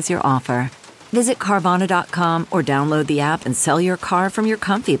finalize your offer. Visit Carvana.com or download the app and sell your car from your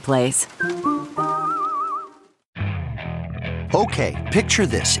comfy place. Okay, picture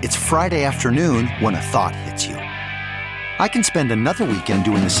this. It's Friday afternoon when a thought hits you. I can spend another weekend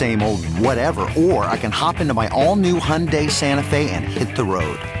doing the same old whatever, or I can hop into my all-new Hyundai Santa Fe and hit the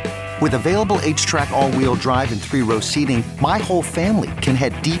road. With available H-Track all-wheel drive and 3-row seating, my whole family can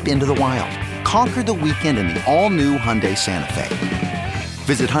head deep into the wild. Conquer the weekend in the all-new Hyundai Santa Fe.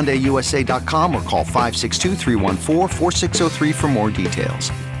 Visit HyundaiUSA.com or call 562-314-4603 for more details.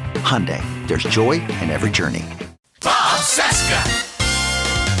 Hyundai, there's joy in every journey. Bob Cesca.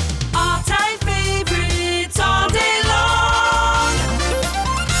 All-time favorites all day long.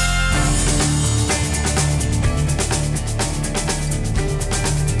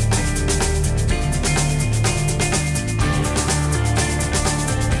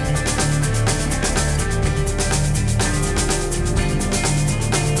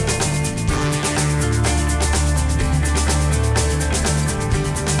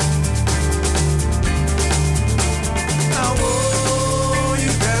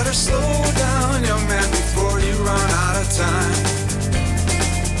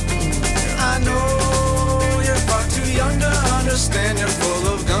 Understand you're full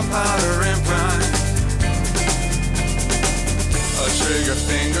of gunpowder and prime. A trigger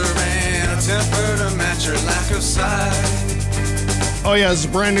finger and a temper to match your lack of sight. Oh yeah, this is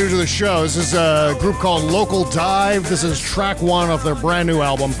brand new to the show. This is a group called Local Dive. This is track 1 of their brand new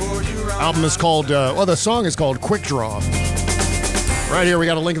album. Album is called, the song is called Quick Draw. Right here, we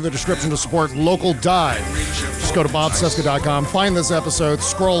got a link in the description to support Local Dive. Just go to bobcesca.com, find this episode,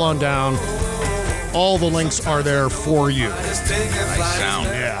 scroll on down. All the links are there for you. Nice sound.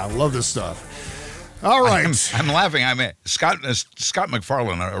 Yeah, I love this stuff. All right. I'm laughing. Scott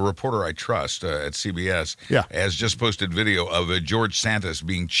McFarlane, a reporter I trust at CBS, has just posted video of George Santos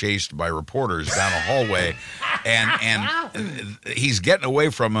being chased by reporters down a hallway, and he's getting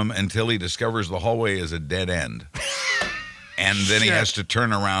away from them until he discovers the hallway is a dead end. And then he has to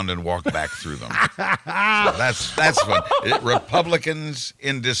turn around and walk back through them. So that's fun. Republicans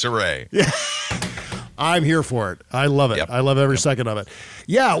in disarray. Yeah. I'm here for it. I love it. Yep. I love every second of it.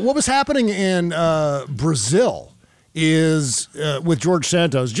 Yeah, what was happening in Brazil is with George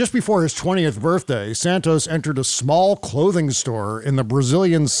Santos, just before his 20th birthday, Santos entered a small clothing store in the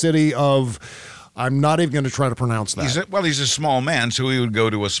Brazilian city of, I'm not even going to try to pronounce that. He's a small man, so he would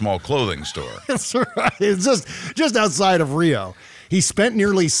go to a small clothing store. That's right. It's just outside of Rio. He spent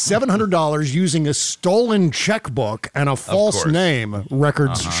nearly $700 using a stolen checkbook and a false name,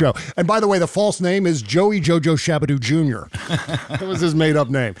 records show. And by the way, the false name is Joey Jojo Shabadoo Jr. That was his made-up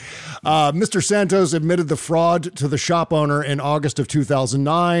name. Mr. Santos admitted the fraud to the shop owner in August of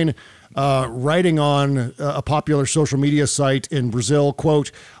 2009, writing on a popular social media site in Brazil,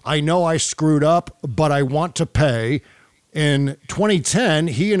 quote, "I know I screwed up, but I want to pay." In 2010,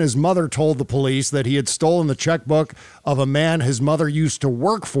 he and his mother told the police that he had stolen the checkbook of a man his mother used to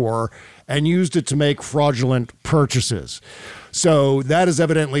work for and used it to make fraudulent purchases. So that is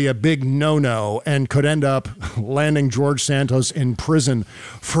evidently a big no-no and could end up landing George Santos in prison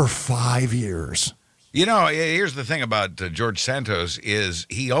for 5 years. You know, here's the thing about George Santos is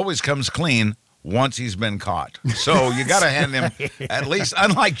he always comes clean once he's been caught. So you got to hand him, at least,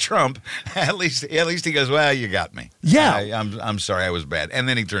 unlike Trump, at least he goes, well, you got me. Yeah. I'm sorry, I was bad. And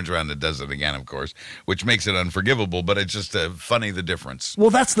then he turns around and does it again, of course, which makes it unforgivable, but it's just funny, the difference.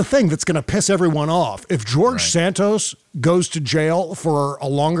 Well, that's the thing that's going to piss everyone off. If George Santos goes to jail for a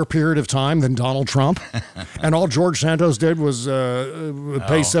longer period of time than Donald Trump, and all George Santos did was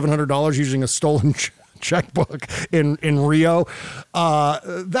pay $700 using a stolen checkbook in Rio,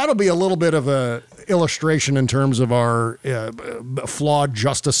 that'll be a little bit of a illustration in terms of our flawed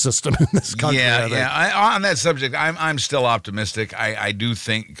justice system in this country. On that subject, I'm still optimistic. I do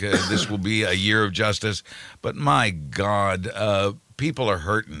think this will be a year of justice, but my God, people are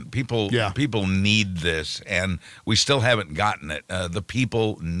hurting. People need this, and we still haven't gotten it. The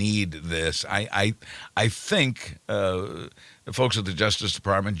people need this. I think the folks at the Justice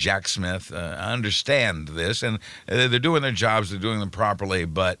Department, Jack Smith, understand this, and they're doing their jobs. They're doing them properly,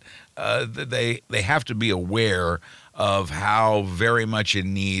 but they have to be aware of how very much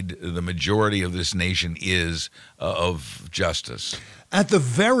in need the majority of this nation is of justice. At the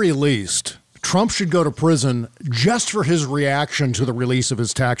very least, Trump should go to prison just for his reaction to the release of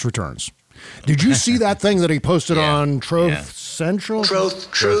his tax returns. Did you see that thing that he posted on Truth Central?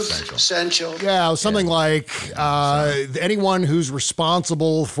 Truth Central. Yeah, something like anyone who's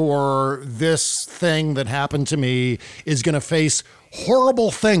responsible for this thing that happened to me is going to face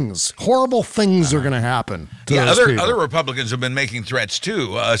horrible things. Horrible things are going to happen to those people. Other Republicans have been making threats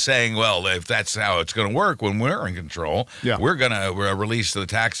too, saying, well, if that's how it's going to work when we're in control, we're going to release the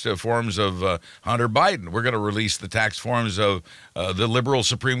tax forms of Hunter Biden. We're going to release the tax forms of the liberal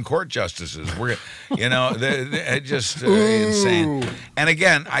Supreme Court justices. We're, they're just insane. And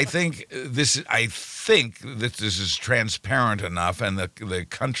again, I think that this is transparent enough, and the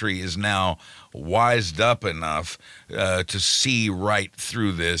country is now wised up enough to see right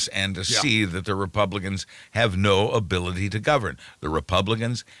through this and to see that the Republicans have no ability to govern. The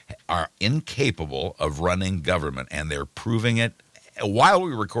Republicans are incapable of running government, and they're proving it while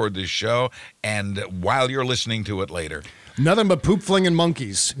we record this show and while you're listening to it later. Nothing but poop-flinging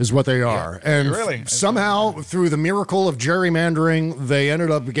monkeys is what they are. And somehow, through the miracle of gerrymandering, they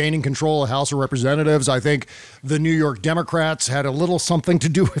ended up gaining control of the House of Representatives. I think the New York Democrats had a little something to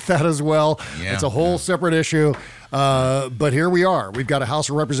do with that as well. Yeah, it's a whole separate issue. But here we are. We've got a House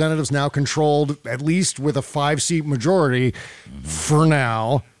of Representatives now controlled, at least with a 5-seat majority for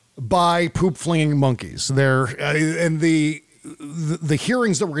now, by poop-flinging monkeys. And the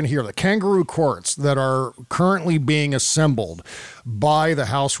hearings that we're going to hear, the kangaroo courts that are currently being assembled by the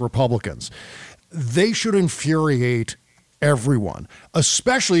House Republicans, they should infuriate everyone,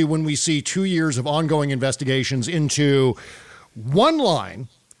 especially when we see 2 years of ongoing investigations into one line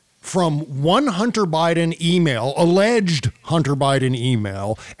from one Hunter Biden email, alleged Hunter Biden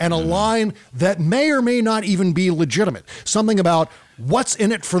email, and a line that may or may not even be legitimate. Something about what's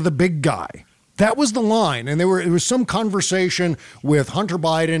in it for the big guy. That was the line. And there was some conversation with Hunter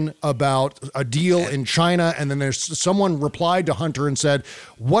Biden about a deal in China. And then there's someone replied to Hunter and said,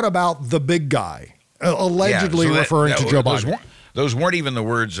 what about the big guy? Allegedly referring to Joe Biden. those weren't even the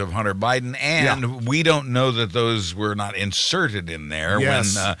words of Hunter Biden, and we don't know that those were not inserted in there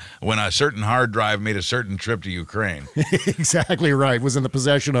when a certain hard drive made a certain trip to Ukraine. Exactly right. Was in the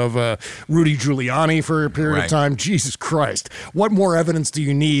possession of Rudy Giuliani for a period of time. Jesus Christ. What more evidence do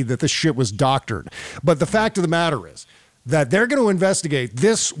you need that this shit was doctored? But the fact of the matter is that they're going to investigate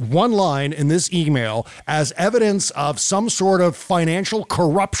this one line in this email as evidence of some sort of financial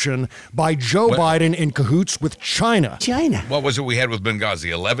corruption by Joe Biden in cahoots with China. What was it we had with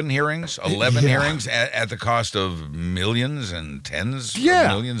Benghazi? 11 hearings? 11 hearings at the cost of millions and tens of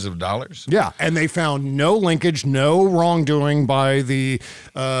millions of dollars? Yeah, and they found no linkage, no wrongdoing by the,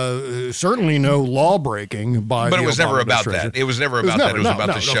 certainly no law breaking by the But it was Obama never about administration. that. It was never about that. It was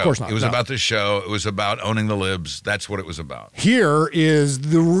about the show. Of course not. It was about the show. It was about owning the libs. That's what it was about. Here is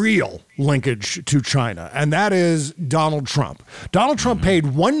the real linkage to China, and that is Donald Trump. Donald Trump paid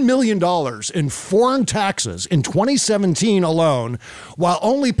 $1 million in foreign taxes in 2017 alone, while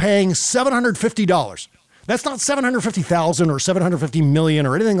only paying $750. That's not $750,000 or $750 million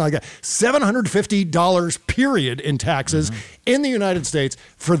or anything like that. $750 period in taxes in the United States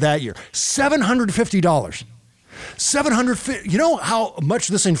for that year. $750. You know how much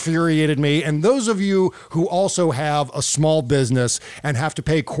this infuriated me? And those of you who also have a small business and have to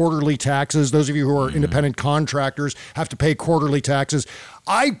pay quarterly taxes, those of you who are independent contractors have to pay quarterly taxes.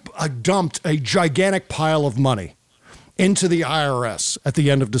 I dumped a gigantic pile of money into the IRS at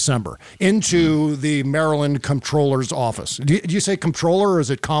the end of December, into the Maryland Comptroller's office. Do you say comptroller or is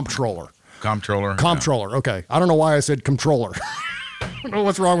it comptroller? Comptroller. Comptroller, okay. I don't know why I said comptroller. I don't know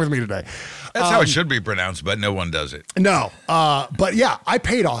what's wrong with me today. That's how it should be pronounced, but no one does it. No. But yeah, I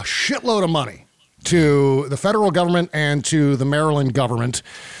paid a shitload of money to the federal government and to the Maryland government.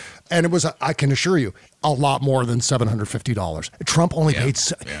 And it was, I can assure you, a lot more than $750. Trump only paid,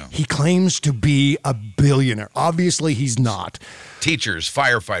 he claims to be a billionaire. Obviously, he's not. Teachers,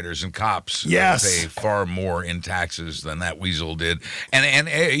 firefighters, and cops pay far more in taxes than that weasel did. And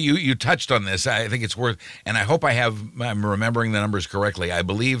you touched on this. I think it's worth, and I hope I'm remembering the numbers correctly. I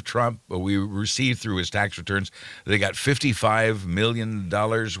believe Trump, we received through his tax returns, they got $55 million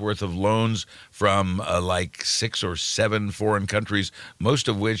worth of loans from like 6 or 7 foreign countries, most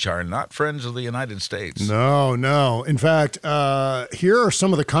of which are not friends of the United States. No. In fact, here are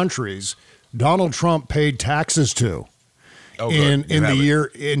some of the countries Donald Trump paid taxes to. In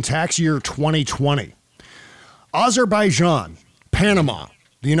tax year 2020. Azerbaijan, Panama,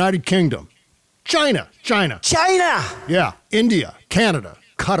 the United Kingdom, China. Yeah, India, Canada,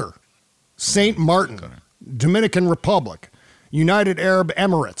 Qatar, St. Martin, Dominican Republic, United Arab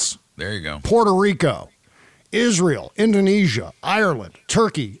Emirates. There you go. Puerto Rico, Israel, Indonesia, Ireland,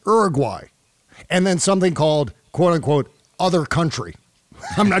 Turkey, Uruguay, and then something called, quote unquote, other country.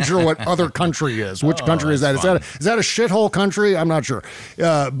 I'm not sure what other country is. Which country is that? Is that a shithole country? I'm not sure.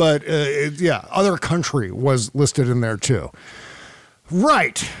 But other country was listed in there too.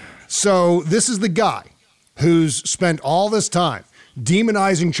 Right. So this is the guy who's spent all this time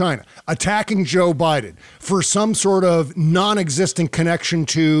demonizing China, attacking Joe Biden for some sort of non-existent connection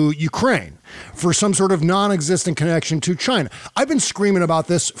to Ukraine, for some sort of non-existent connection to China. I've been screaming about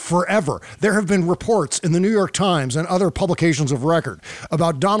this forever. There have been reports in the New York Times and other publications of record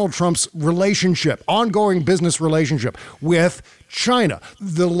about Donald Trump's relationship, ongoing business relationship with China.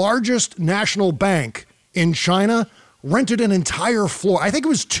 The largest national bank in China rented an entire floor. I think it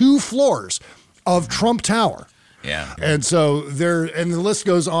was 2 floors of Trump Tower. Yeah. And so and the list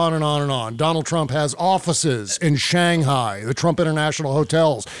goes on and on and on. Donald Trump has offices in Shanghai, the Trump International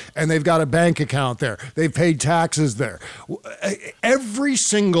Hotels, and they've got a bank account there. They've paid taxes there. Every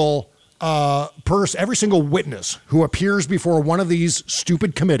single every single witness who appears before one of these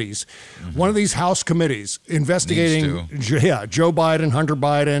stupid committees, one of these House committees investigating Joe Biden, Hunter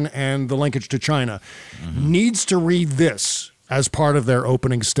Biden, and the linkage to China, needs to read this as part of their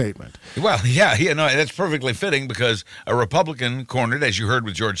opening statement. Well, that's perfectly fitting because a Republican cornered, as you heard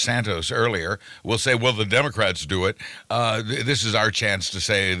with George Santos earlier, will say, well, the Democrats do it. This is our chance to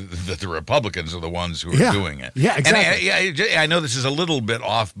say that the Republicans are the ones who are doing it. Yeah, exactly. And I know this is a little bit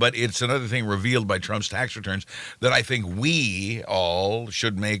off, but it's another thing revealed by Trump's tax returns that I think we all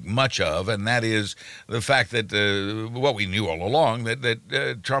should make much of, and that is the fact that what we knew all along,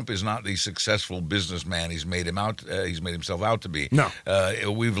 that Trump is not the successful businessman he's made himself out to be. No.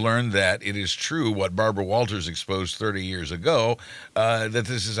 We've learned that it is true what Barbara Walters exposed 30 years ago, that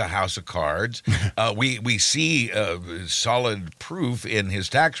this is a house of cards. We see solid proof in his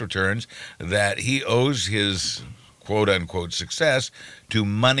tax returns that he owes his quote-unquote success to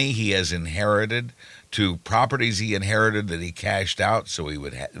money he has inherited, to properties he inherited that he cashed out, so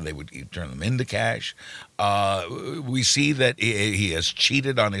he'd turn them into cash. We see that he has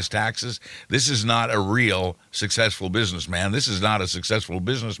cheated on his taxes. This is not a real successful businessman. This is not a successful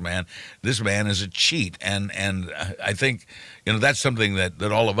businessman. This man is a cheat, and I think that's something that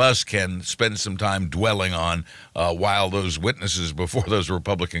all of us can spend some time dwelling on while those witnesses before those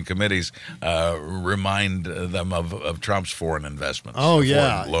Republican committees remind them of Trump's foreign investments.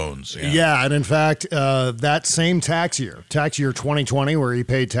 Foreign loans. Yeah, and in fact, that same tax year 2020, where he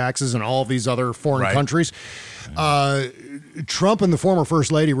paid taxes in all these other foreign countries, Trump and the former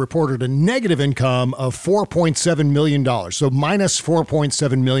First Lady reported a negative income of $4.7 million. So minus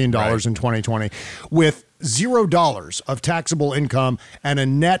 $4.7 million in 2020, with $0 of taxable income and a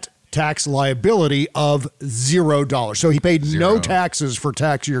net tax liability of $0. So he paid no taxes for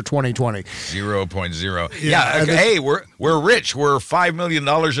tax year 2020. 0.0. Yeah. Okay. Hey, we're rich. We're $5 million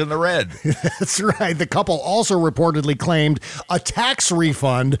in the red. That's right. The couple also reportedly claimed a tax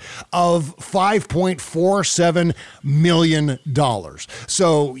refund of $5.47 million.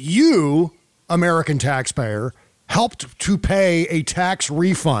 So you, American taxpayer, helped to pay a tax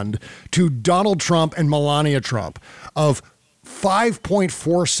refund to Donald Trump and Melania Trump of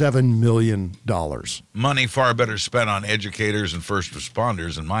 $5.47 million. Money far better spent on educators and first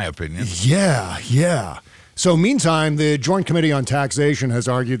responders, in my opinion. Yeah. So meantime, the Joint Committee on Taxation has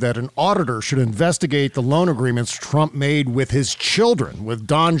argued that an auditor should investigate the loan agreements Trump made with his children, with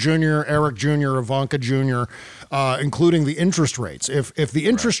Don Jr., Eric Jr., Ivanka Jr., including the interest rates. If the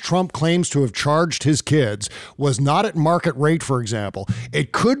interest Trump claims to have charged his kids was not at market rate, for example,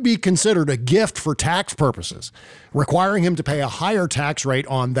 it could be considered a gift for tax purposes, requiring him to pay a higher tax rate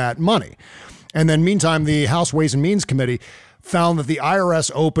on that money. And then meantime, the House Ways and Means Committee found that the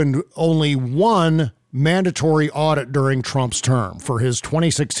IRS opened only one mandatory audit during Trump's term for his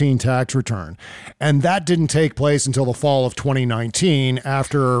 2016 tax return. And that didn't take place until the fall of 2019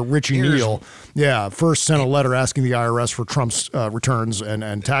 after Richie Neal first sent a letter asking the IRS for Trump's returns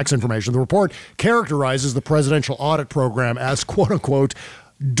and tax information. The report characterizes the presidential audit program as, quote unquote,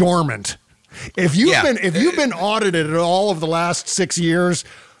 dormant. If you've been audited at all of the last 6 years,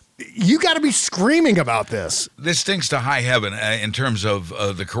 you got to be screaming about this. This stinks to high heaven in terms of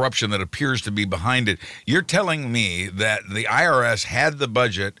the corruption that appears to be behind it. You're telling me that the IRS had the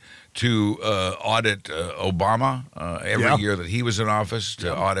budget to audit Obama every year that he was in office,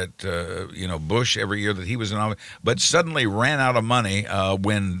 to audit Bush every year that he was in office, but suddenly ran out of money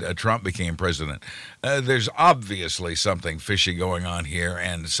when Trump became president. There's obviously something fishy going on here,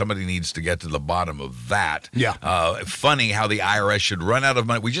 and somebody needs to get to the bottom of that. Funny how the IRS should run out of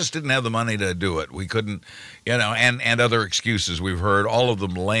money. We just didn't have the money to do it. We couldn't, and other excuses we've heard, all of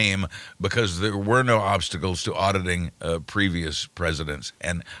them lame, because there were no obstacles to auditing previous presidents,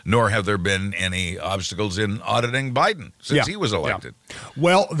 and nor have there been any obstacles in auditing Biden since he was elected.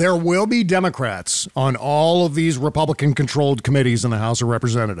 Well, there will be Democrats on all of these Republican-controlled committees in the House of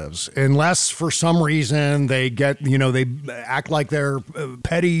Representatives, unless for some reason they get, they act like they're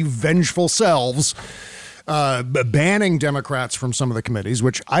petty, vengeful selves, banning Democrats from some of the committees,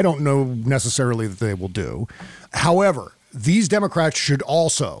 which I don't know necessarily that they will do. However, these Democrats should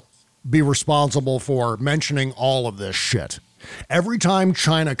also be responsible for mentioning all of this shit. Every time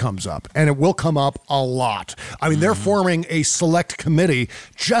China comes up, and it will come up a lot. I mean, they're forming a select committee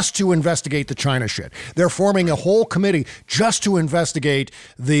just to investigate the China shit. They're forming a whole committee just to investigate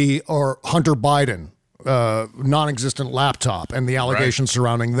Hunter Biden non-existent laptop and the allegations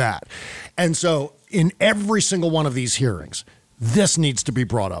surrounding that. And so in every single one of these hearings, this needs to be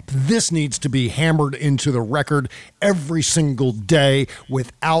brought up. This needs to be hammered into the record every single day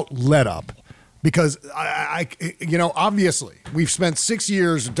without let up. Because, obviously, we've spent 6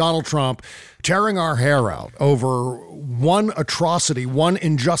 years of Donald Trump tearing our hair out over one atrocity, one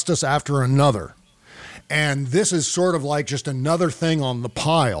injustice after another. And this is sort of like just another thing on the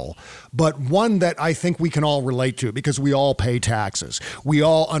pile, but one that I think we can all relate to because we all pay taxes. We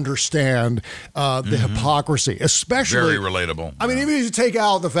all understand the hypocrisy, especially. Very relatable. I mean, even if you take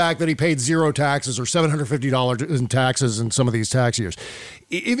out the fact that he paid zero taxes or $750 in taxes in some of these tax years,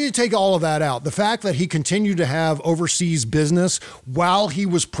 if you take all of that out, the fact that he continued to have overseas business while he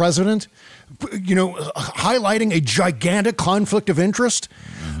was president, highlighting a gigantic conflict of interest,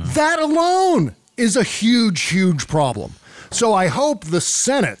 that alone is a huge, huge problem. So I hope the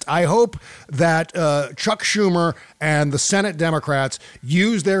Senate, I hope that Chuck Schumer and the Senate Democrats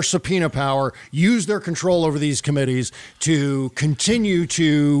use their subpoena power, use their control over these committees to continue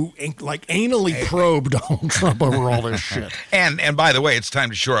to anally probe Donald Trump over all this shit. And by the way, it's time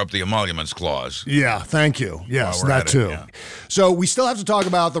to shore up the emoluments clause. Yeah, thank you. Yes, that too. Yeah. So we still have to talk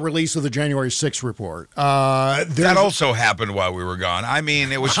about the release of the January 6th report. That also happened while we were gone. I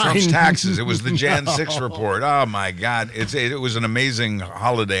mean, it was Trump's taxes. It was the Jan 6 report. Oh, my God. It was an amazing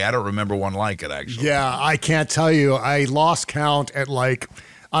holiday. I don't remember one like it, actually. Yeah, I can't tell you. I lost count at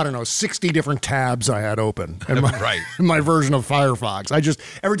 60 different tabs I had open in my version of Firefox.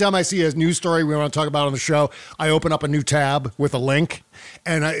 Every time I see a news story we want to talk about on the show, I open up a new tab with a link.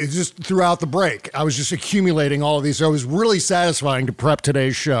 And just throughout the break, I was just accumulating all of these. So it was really satisfying to prep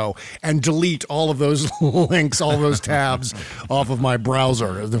today's show and delete all of those links, all of those tabs off of my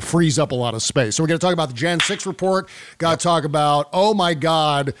browser. It frees up a lot of space. So we're going to talk about the Jan 6 report. Got to talk about, oh my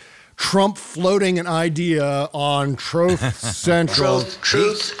God, Trump floating an idea on Truth Central.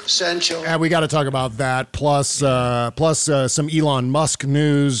 Truth Central. And we got to talk about that, plus some Elon Musk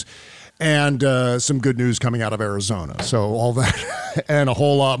news and some good news coming out of Arizona. So all that and a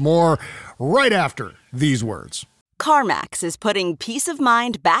whole lot more right after these words. CarMax is putting peace of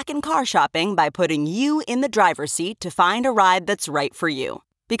mind back in car shopping by putting you in the driver's seat to find a ride that's right for you.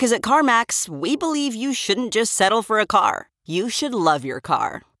 Because at CarMax, we believe you shouldn't just settle for a car. You should love your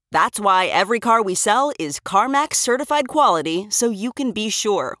car. That's why every car we sell is CarMax certified quality, so you can be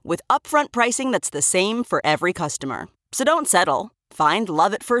sure with upfront pricing that's the same for every customer. So don't settle. Find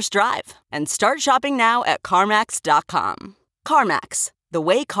love at first drive and start shopping now at CarMax.com. CarMax, the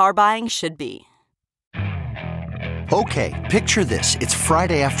way car buying should be. Okay, picture this. It's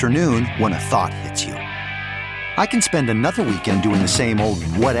Friday afternoon when a thought hits you. I can spend another weekend doing the same old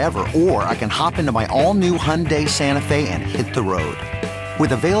whatever, or I can hop into my all-new Hyundai Santa Fe and hit the road.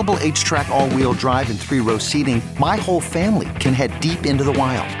 With available H-Track all-wheel drive and 3-row seating, my whole family can head deep into the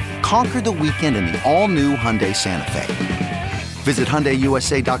wild. Conquer the weekend in the all-new Hyundai Santa Fe. Visit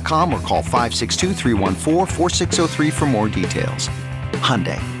HyundaiUSA.com or call 562-314-4603 for more details.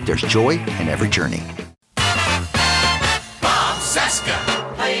 Hyundai, there's joy in every journey. Bob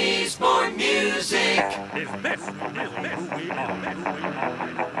Cesca plays more music.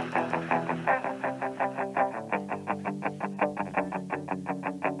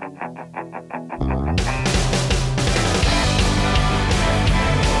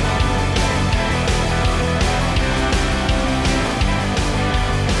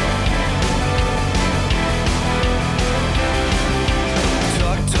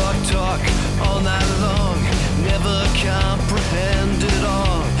 Talk all night long, never comprehend it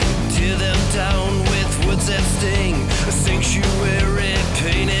all. Tear them down with words that sting. A sanctuary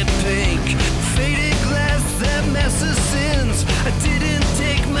painted pink, faded glass that messes sins. I didn't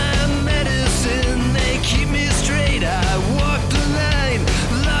take my medicine, they keep me straight. I walked the line,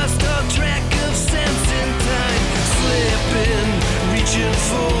 lost all track of sense in time, slipping, reaching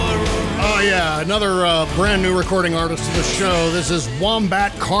for. Oh yeah, another brand new recording artist to the show. This is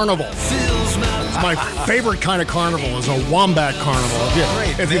Wombat Carnival. It's my favorite kind of carnival is a Wombat Carnival.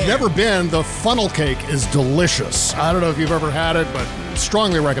 If you've never been, the funnel cake is delicious. I don't know if you've ever had it, but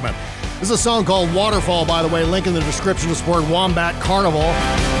strongly recommend. This is a song called Waterfall, by the way. Link in the description to support Wombat Carnival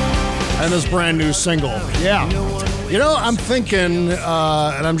and this brand new single. Yeah. You know, I'm thinking,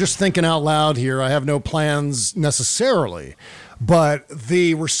 and I'm just thinking out loud here. I have no plans necessarily. But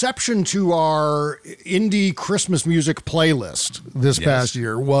the reception to our indie Christmas music playlist this past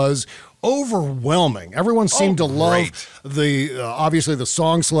year was overwhelming. Everyone seemed to love the, obviously the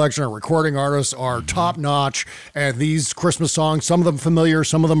song selection. Our recording artists are top notch. And these Christmas songs, some of them familiar,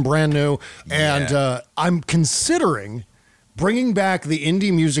 some of them brand new. And I'm considering bringing back the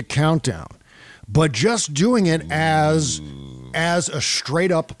indie music countdown, but just doing it as a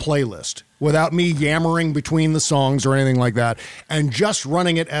straight up playlist, without me yammering between the songs or anything like that, and just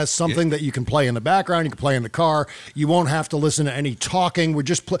running it as something that you can play in the background, you can play in the car. You won't have to listen to any talking. We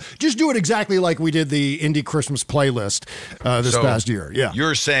just do it exactly like we did the indie Christmas playlist this past year. Yeah,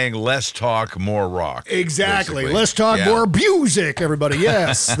 you're saying less talk, more rock. Exactly, less talk, more music. Everybody,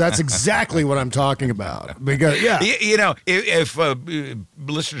 yes, that's exactly what I'm talking about. Because you know, if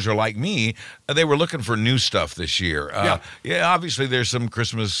listeners are like me, they were looking for new stuff this year. Obviously there's some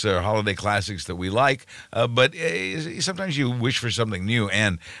Christmas holiday classics that we like, but sometimes you wish for something new,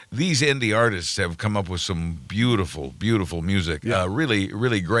 and these indie artists have come up with some beautiful, beautiful music. Really,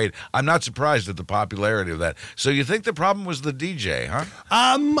 really great. I'm not surprised at the popularity of that. So you think the problem was the DJ, huh?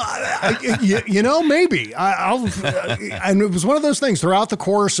 You know, maybe. And it was one of those things throughout the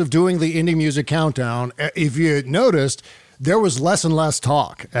course of doing the indie music countdown, if you noticed, there was less and less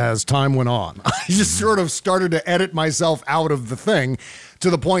talk as time went on. I just sort of started to edit myself out of the thing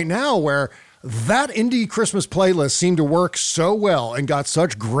to the point now where that indie Christmas playlist seemed to work so well and got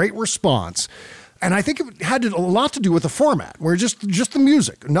such great response. And I think it had a lot to do with the format, where just the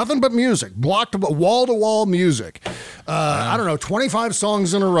music, nothing but music, wall-to-wall music. I don't know, 25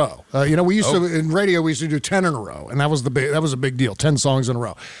 songs in a row. We used to, in radio, we used to do 10 in a row, and that was a big deal, 10 songs in a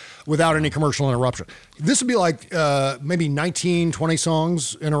row, without any commercial interruption. This would be like maybe 19, 20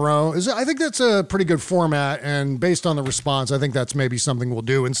 songs in a row. I think that's a pretty good format, and based on the response, I think that's maybe something we'll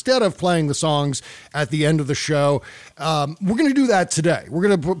do. Instead of playing the songs at the end of the show, we're going to do that today. We're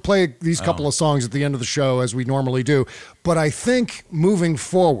going to play these couple of songs at the end of the show as we normally do. But I think moving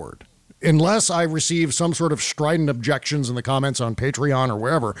forward, unless I receive some sort of strident objections in the comments on Patreon or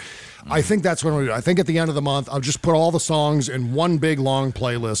wherever, I think that's what I'm going to do. I think at the end of the month, I'll just put all the songs in one big, long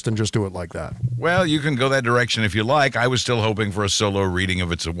playlist and just do it like that. Well, you can go that direction if you like. I was still hoping for a solo reading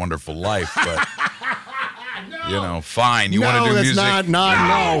of It's a Wonderful Life, but, fine. You want to do music?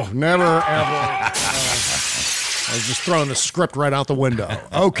 No, never, ever. I was just throwing the script right out the window.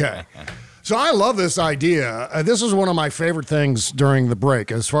 Okay. So I love this idea. This is one of my favorite things during the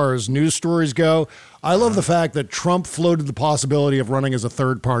break. As far as news stories go, I love the fact that Trump floated the possibility of running as a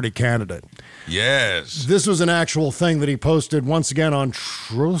third-party candidate. Yes. This was an actual thing that he posted once again on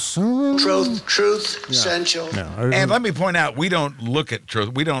Truth Central. And let me point out, we don't look at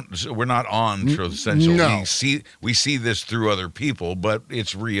Truth. We're not on Truth Central. No. We see this through other people, but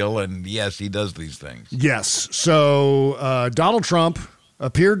it's real, and yes, he does these things. Yes. So Donald Trump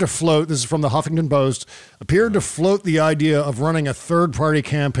appeared to float, this is from the Huffington Post, appeared to float the idea of running a third-party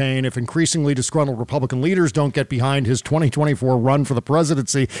campaign if increasingly disgruntled Republican leaders don't get behind his 2024 run for the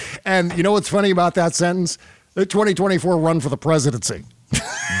presidency. And you know what's funny about that sentence? The 2024 run for the presidency.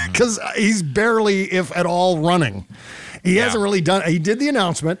 Because he's barely, if at all, running. He hasn't really done, he did the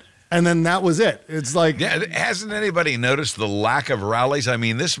announcement, and then that was it. It's like... Yeah, hasn't anybody noticed the lack of rallies? I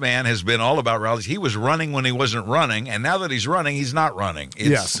mean, this man has been all about rallies. He was running when he wasn't running, and now that he's running, he's not running.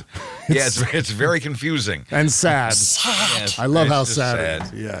 It's very confusing. And sad. Yes, I love how sad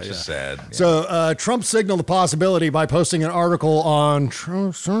it is. Yeah, just sad. Yeah. So Trump signaled the possibility by posting an article on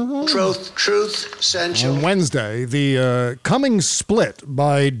Truth Central on Wednesday. The Coming Split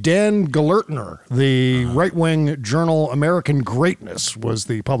by Dan Gellertner, the right-wing journal American Greatness was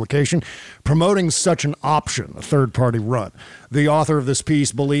the publication, promoting such an option, a third-party run. The author of this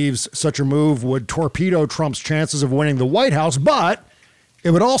piece believes such a move would torpedo Trump's chances of winning the White House, but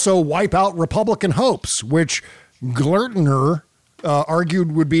it would also wipe out Republican hopes, which Gellertner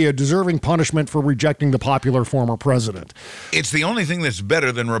argued would be a deserving punishment for rejecting the popular former president. It's the only thing that's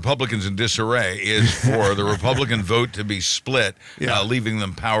better than Republicans in disarray is for the Republican vote to be split, leaving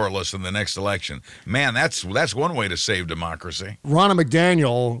them powerless in the next election. Man, that's one way to save democracy. Ronna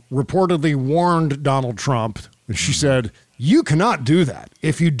McDaniel reportedly warned Donald Trump, and she said, "You cannot do that.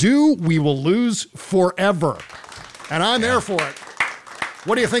 If you do, we will lose forever." And I'm there for it.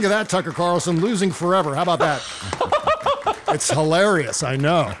 What do you think of that, Tucker Carlson? Losing forever. How about that? It's hilarious, I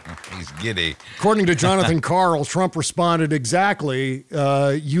know. He's giddy. According to Jonathan Karl, Trump responded exactly,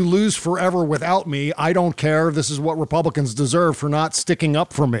 you lose forever without me. I don't care. This is what Republicans deserve for not sticking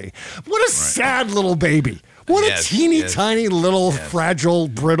up for me. What a sad little baby. What a teeny tiny little fragile,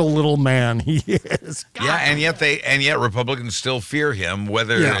 brittle little man he is. God. Yeah, and yet Republicans still fear him,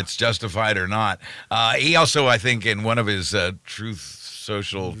 whether it's justified or not. He also, I think, in one of his Truth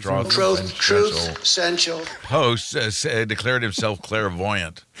Central posts declared himself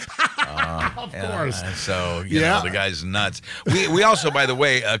clairvoyant. Of course. So, you know, the guy's nuts. We also, by the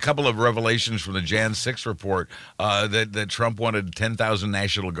way, a couple of revelations from the Jan 6 report that Trump wanted 10,000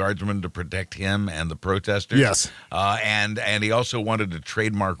 National Guardsmen to protect him and the protesters. Yes. And he also wanted to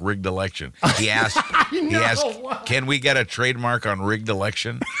trademark rigged election. He asked, can we get a trademark on rigged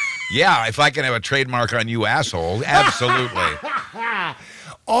election? Yeah, if I can have a trademark on you assholes, absolutely.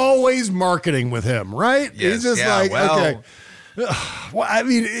 Always marketing with him, right? Yes, He's just okay. Well, I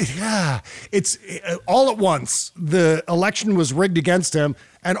mean, it's all at once. The election was rigged against him,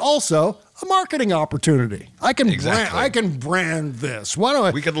 and also a marketing opportunity. I can brand this. Why don't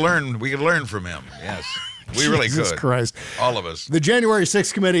I? We could learn from him. Yes. We really could. Jesus Christ. All of us. The January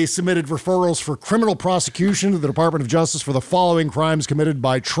 6th committee submitted referrals for criminal prosecution to the Department of Justice for the following crimes committed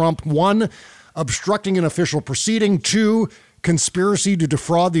by Trump. 1, obstructing an official proceeding. 2, conspiracy to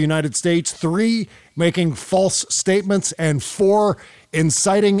defraud the United States. 3, making false statements. And 4,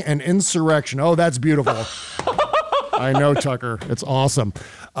 inciting an insurrection. Oh, that's beautiful. I know, Tucker. It's awesome.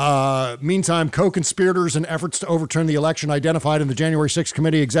 Meantime, co-conspirators in efforts to overturn the election identified in the January 6th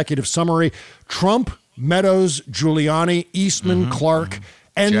committee executive summary. Trump Meadows, Giuliani, Eastman, Clark,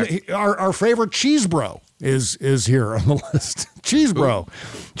 and our favorite Cheese Bro is here on the list. Cheese Bro.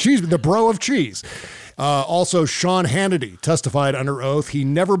 The bro of cheese. Also, Sean Hannity testified under oath. He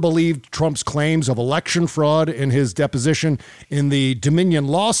never believed Trump's claims of election fraud in his deposition in the Dominion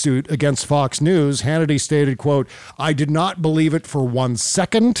lawsuit against Fox News. Hannity stated, quote, "I did not believe it for 1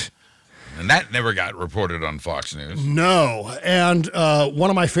 second." And that never got reported on Fox News. No. And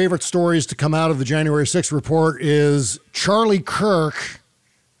one of my favorite stories to come out of the January 6th report is Charlie Kirk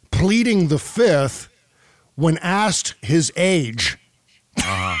pleading the fifth when asked his age.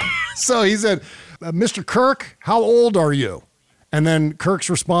 So he said, "Mr. Kirk, how old are you?" And then Kirk's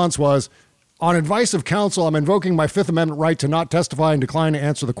response was, "On advice of counsel, I'm invoking my Fifth Amendment right to not testify and decline to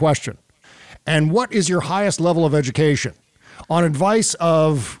answer the question. And what is your highest level of education?" On advice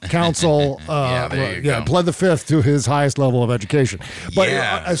of counsel, pled the fifth to his highest level of education. But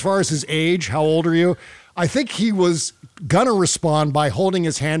as far as his age, how old are you? I think he was going to respond by holding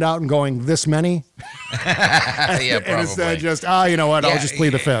his hand out and going, "This many?" Yeah, probably. And instead just, you know what, I'll just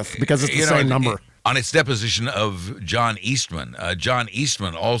plead the fifth because it's the same number. On its deposition of John Eastman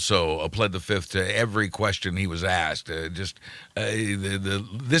also pled the fifth to every question he was asked. This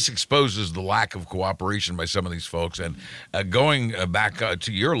exposes the lack of cooperation by some of these folks. And going back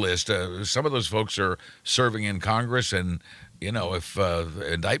to your list, some of those folks are serving in Congress, and you know, if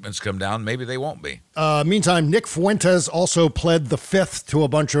indictments come down, maybe they won't be. Meantime, Nick Fuentes also pled the fifth to a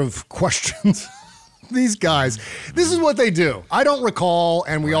bunch of questions. These guys, this is what they do. I don't recall,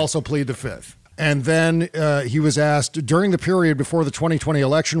 and we also plead the fifth. And then he was asked, during the period before the 2020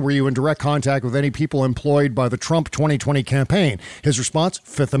 election, were you in direct contact with any people employed by the Trump 2020 campaign? His response,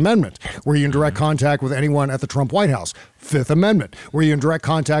 Fifth Amendment. Were you in direct contact with anyone at the Trump White House? Fifth Amendment. Were you in direct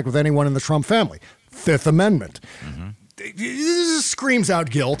contact with anyone in the Trump family? Fifth Amendment. This screams out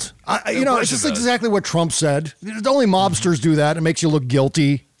guilt. It's just exactly what Trump said. Only mobsters do that. It makes you look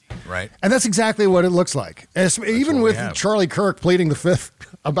guilty. Right. And that's exactly what it looks like. Even with Charlie Kirk pleading the fifth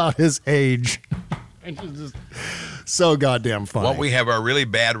about his age. It's just so goddamn funny. What we have are really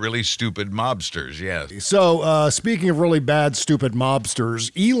bad, really stupid mobsters, yes. So speaking of really bad, stupid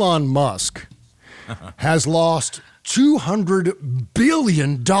mobsters, Elon Musk has lost $200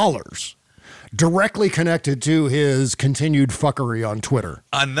 billion directly connected to his continued fuckery on Twitter.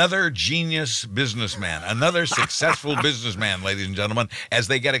 Another genius businessman, another successful businessman, ladies and gentlemen, as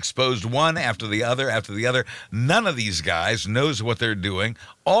they get exposed one after the other. None of these guys knows what they're doing.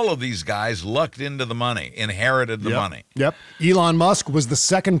 All of these guys lucked into the money, inherited the money. Yep. Elon Musk was the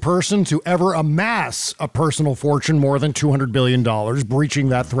second person to ever amass a personal fortune more than $200 billion, breaching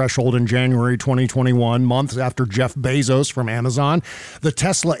that threshold in January 2021, months after Jeff Bezos from Amazon. The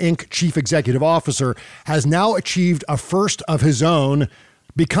Tesla Inc. chief executive officer has now achieved a first of his own,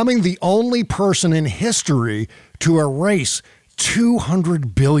 becoming the only person in history to erase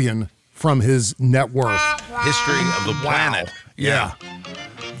 $200 billion from his net worth. History of the planet. Yeah.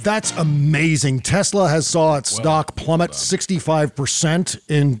 That's amazing. Tesla has saw its stock plummet 65%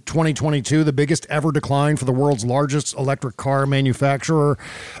 in 2022, the biggest ever decline for the world's largest electric car manufacturer.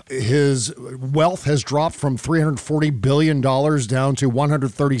 His wealth has dropped from $340 billion down to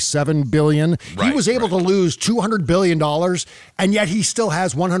 $137 billion. He was able to lose $200 billion, and yet he still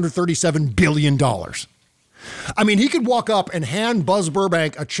has $137 billion. I mean, he could walk up and hand Buzz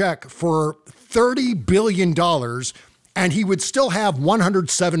Burbank a check for $30 billion, and he would still have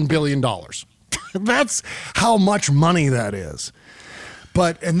 $107 billion. That's how much money that is.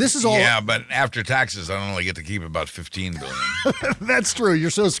 And this is all. Yeah, but after taxes, I only get to keep about $15 billion. That's true. You're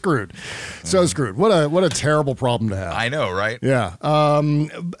so screwed. So screwed. What a terrible problem to have. I know, right? Yeah.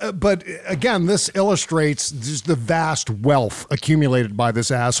 But again, this illustrates just the vast wealth accumulated by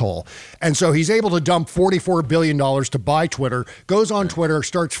this asshole. And so he's able to dump $44 billion to buy Twitter, goes on Twitter,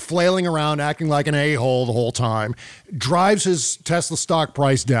 starts flailing around, acting like an a-hole the whole time, drives his Tesla stock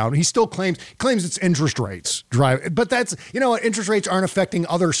price down. He still claims it's interest rates drive. But that's, interest rates aren't affecting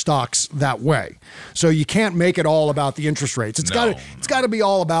other stocks that way. So you can't make it all about the interest rates. It's got to be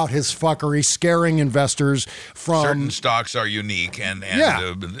all about his fuckery, scaring investors from certain stocks are unique, and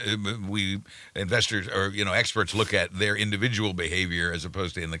we investors or experts look at their individual behavior as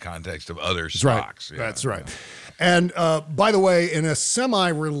opposed to in the context of other stocks. Right. That's right. And by the way, in a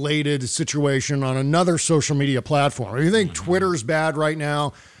semi-related situation on another social media platform, if you think Twitter's bad right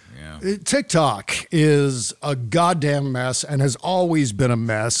now, TikTok is a goddamn mess and has always been a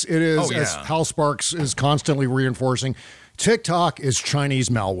mess. It is, as Hal Sparks is constantly reinforcing, TikTok is Chinese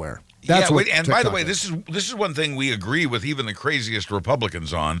malware. That's what and TikTok by the way, is. this is one thing we agree with even the craziest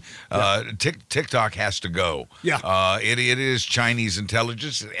Republicans on. TikTok has to go. Yeah. It is Chinese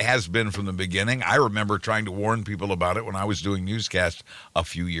intelligence. It has been from the beginning. I remember trying to warn people about it when I was doing newscasts a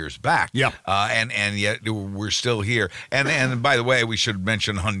few years back. Yeah. And yet we're still here. And by the way, we should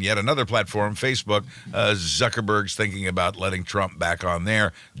mention on yet another platform, Facebook, Zuckerberg's thinking about letting Trump back on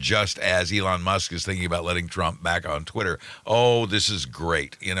there, just as Elon Musk is thinking about letting Trump back on Twitter. Oh, this is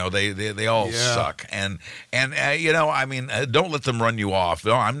great. They all suck. And I mean, don't let them run you off.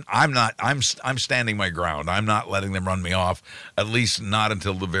 No, I'm standing my ground. I'm not letting them run me off, at least not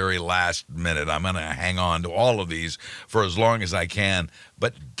until the very last minute. I'm going to hang on to all of these for as long as I can.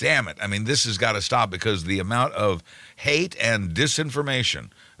 But damn it, I mean, this has got to stop, because the amount of hate and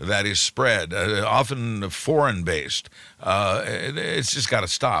disinformation that is spread, often foreign-based, it's just got to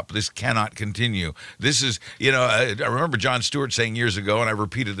stop. This cannot continue. This is, I remember Jon Stewart saying years ago, and I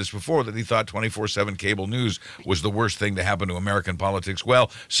repeated this before, that he thought 24/7 cable news was the worst thing to happen to American politics. Well,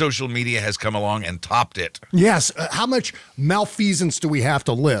 social media has come along and topped it. Yes. How much malfeasance do we have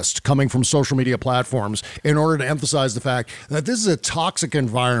to list coming from social media platforms in order to emphasize the fact that this is a toxic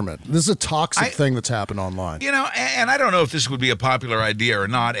environment? This is a toxic thing that's happened online. And I don't know if this would be a popular idea or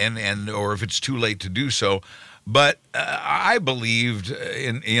not, or if it's too late to do so. But I believed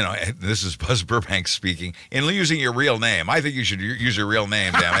in, this is Buzz Burbank speaking, in using your real name. I think you should use your real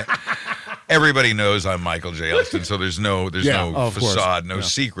name, damn it. Everybody knows I'm Michael J. Elston, so there's no facade, no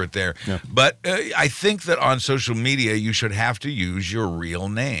secret there. Yeah. But I think that on social media, you should have to use your real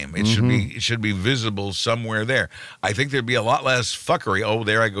name. It should be visible somewhere there. I think there'd be a lot less fuckery. Oh,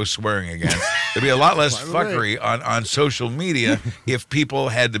 there I go swearing again. There'd be a lot less fuckery on social media if people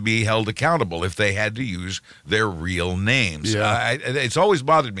had to be held accountable, if they had to use their real names. Yeah. It's always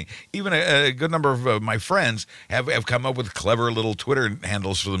bothered me. Even a good number of my friends have come up with clever little Twitter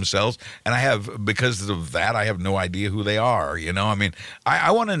handles for themselves, and because of that, I have no idea who they are. I mean,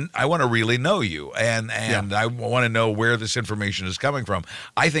 I want to really know you, and I want to know where this information is coming from.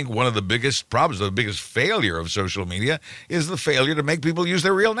 I think one of the biggest problems, the biggest failure of social media, is the failure to make people use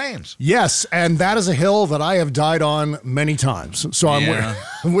their real names. Yes, and that is a hill that I have died on many times. So I'm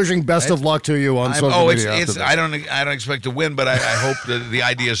wishing best of luck to you on social media. I don't expect to win, but I hope that the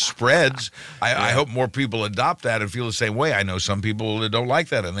idea spreads. I hope more people adopt that and feel the same way. I know some people that don't like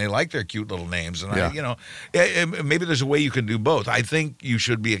that, and they like their cute little names. And maybe there's a way you can do both. I think you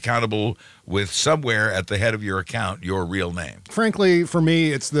should be accountable with somewhere at the head of your account your real name. Frankly, for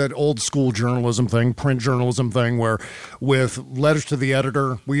me, it's that old school journalism thing, print journalism thing, where with letters to the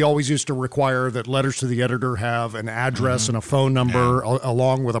editor, we always used to require that letters to the editor have an address and a phone number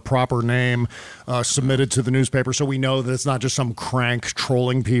along with a proper name submitted to the newspaper, so we know that it's not just some crank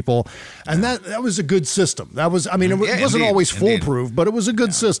trolling people. And that was a good system. That was, I mean, it wasn't always foolproof, but it was a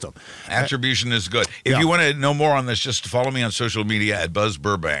good system. Attribution is good. If you want to know more on this, just follow me on social media at Buzz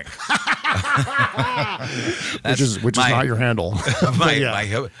Burbank. which is not your handle.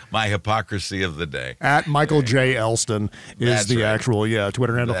 my hypocrisy of the day. At Michael J. Elston is the actual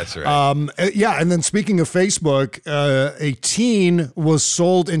Twitter handle. That's right. And then speaking of Facebook, a teen was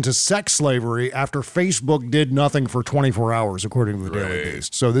sold into sex slavery after Facebook did nothing for 24 hours, according to the Daily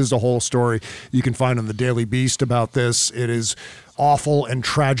Beast. So this is a whole story you can find on the Daily Beast about this. It is awful and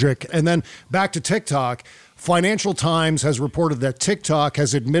tragic. And then back to TikTok. Financial Times has reported that TikTok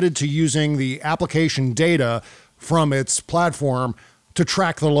has admitted to using the application data from its platform to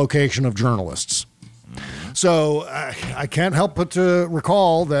track the location of journalists. So I can't help but to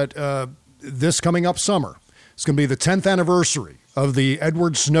recall that this coming up summer, it's going to be the 10th anniversary of the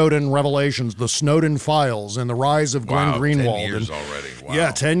Edward Snowden revelations, the Snowden files, and the rise of Glenn Greenwald. 10 years already. Wow.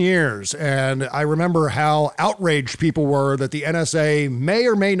 Yeah, 10 years. And I remember how outraged people were that the NSA may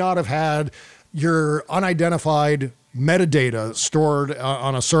or may not have had your unidentified metadata stored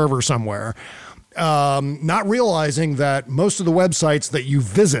on a server somewhere, not realizing that most of the websites that you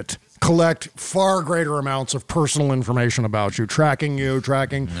visit collect far greater amounts of personal information about you, tracking, you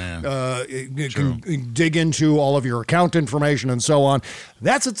can dig into all of your account information and so on.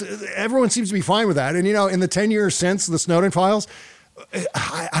 Everyone seems to be fine with that. And, in the 10 years since the Snowden files,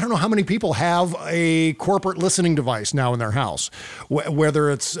 I don't know how many people have a corporate listening device now in their house,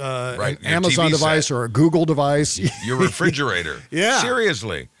 whether it's an Amazon TV device set, or a Google device. Your refrigerator. Yeah.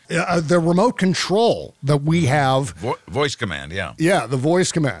 Seriously. The remote control that we have. Voice command, yeah. Yeah, the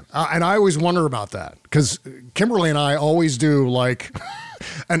voice command. And I always wonder about that because Kimberly and I always do like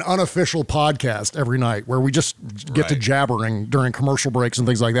an unofficial podcast every night where we just get to jabbering during commercial breaks and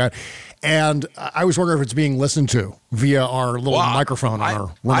things like that. And I was wondering if it's being listened to via our little microphone on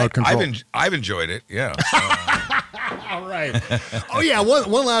our remote control. I've enjoyed it, yeah. All right. Oh, yeah,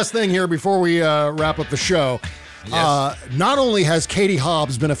 one last thing here before we wrap up the show. Yes. Not only has Katie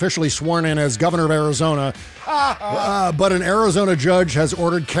Hobbs been officially sworn in as governor of Arizona, but an Arizona judge has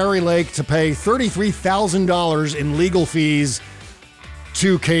ordered Kari Lake to pay $33,000 in legal fees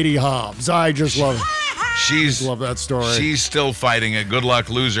to Katie Hobbs. I just love that story. She's still fighting it. Good luck,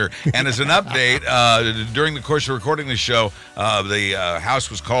 loser. And as an update, during the course of recording the show, the House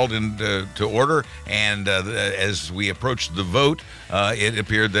was called into order, and as we approached the vote, it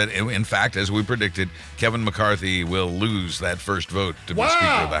appeared that, in fact, as we predicted, Kevin McCarthy will lose that first vote to be Speaker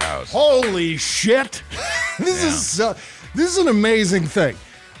of the House. Holy shit! This is an amazing thing.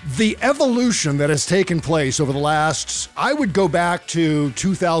 The evolution that has taken place over the last, I would go back to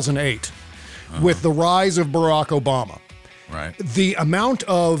 2008. With the rise of Barack Obama. Right. The amount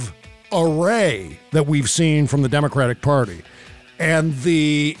of array that we've seen from the Democratic Party and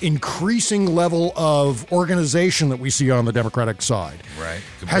the increasing level of organization that we see on the Democratic side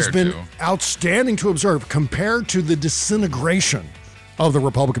has been outstanding to observe compared to the disintegration of the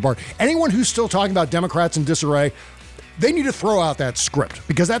Republican Party. Anyone who's still talking about Democrats in disarray, they need to throw out that script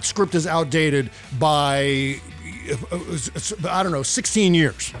because that script is outdated by 16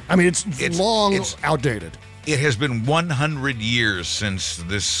 years. I mean, it's outdated. It has been 100 years since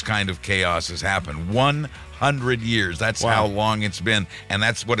this kind of chaos has happened. 100 years. That's how long it's been, and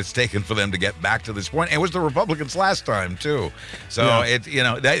that's what it's taken for them to get back to this point. It was the Republicans last time too. So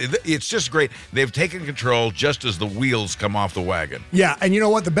it's just great. They've taken control just as the wheels come off the wagon. Yeah, and you know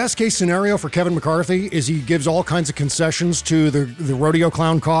what? The best case scenario for Kevin McCarthy is he gives all kinds of concessions to the Rodeo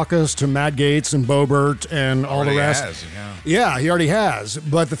Clown Caucus, to Matt Gaetz and Boebert and all the rest. Yeah, he already has.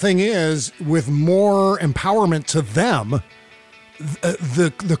 But the thing is, with more empowerment to them,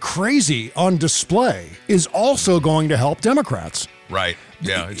 the crazy on display is also going to help Democrats. Right.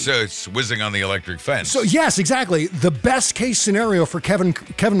 Yeah. It's whizzing on the electric fence. So yes, exactly. The best case scenario for Kevin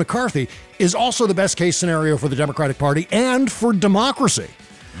McCarthy is also the best case scenario for the Democratic Party and for democracy.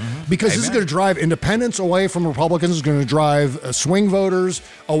 Because this is going to drive independents away from Republicans. It's going to drive swing voters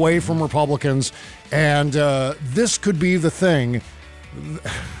away from Republicans. And this could be the thing.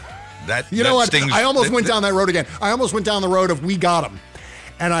 You know what? Stings. I almost went down that road again. I almost went down the road of we got him.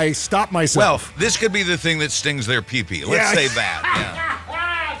 And I stopped myself. Well, this could be the thing that stings their peepee. Let's say that.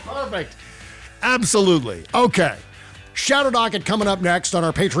 Yeah. Perfect. Absolutely. Okay. Shadow Docket coming up next on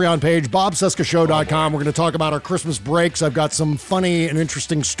our Patreon page, bobcescashow.com. We're going to talk about our Christmas breaks. I've got some funny and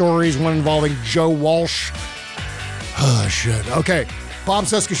interesting stories, one involving Joe Walsh. Oh, shit. Okay.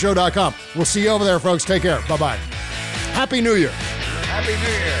 bobcescashow.com. We'll see you over there, folks. Take care. Bye-bye. Happy New Year. Happy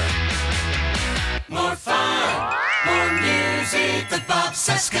New Year. More fun, more music, the Bob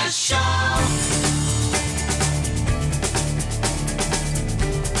Cesca Show.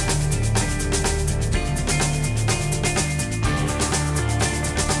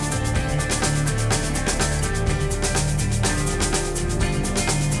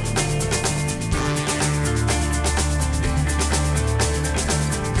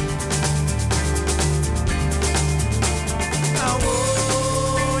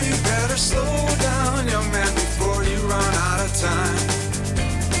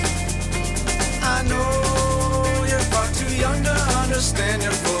 Understand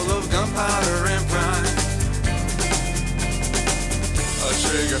you're full of gunpowder and prime. A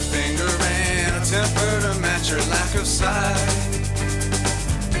trigger finger and a temper to match your lack of sight.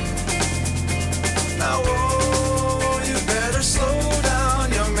 Now, whoa, you better slow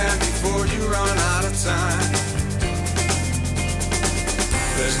down, young man, before you run out of time.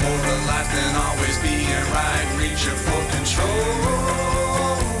 There's more to life than always being right, reaching for control.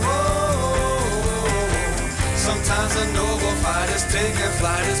 Sometimes a noble fight is taking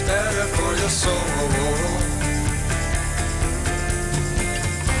flight, it's better for your soul.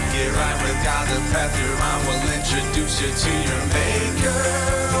 Get right with God, the path you're on will introduce you to your maker.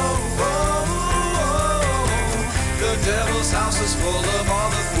 The devil's house is full of all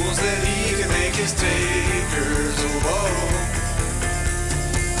the fools that he can make his takers.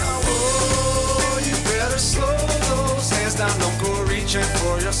 You better slow those hands down, don't go reaching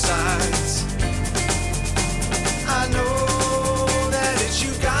for your sides. I know that it's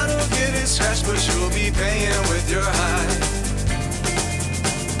you gotta get it scratched, but you'll be paying with your hide.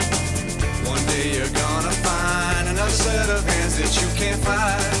 One day you're gonna find another set of hands that you can't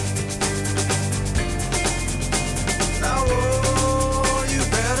fight. Now, oh, you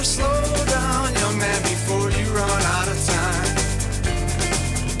better slow down, young man, before you run out of time.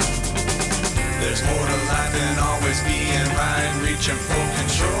 There's more to life than always being right, reaching for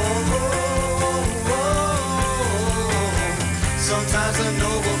control. Sometimes a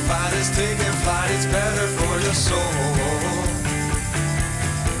noble fight is taking flight, it's better for your soul.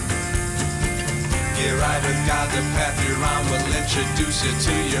 right with God, the path you're on will introduce you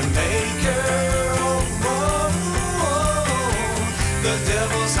to your maker. Oh, oh, oh. The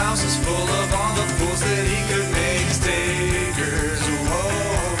devil's house is full of all the fools that he could make his takers. Whoa.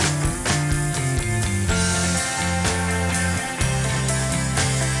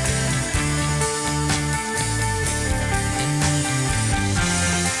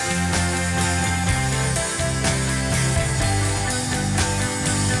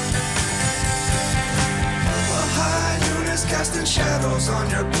 Casting shadows on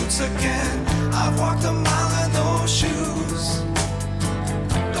your boots again. I've walked a mile in those shoes.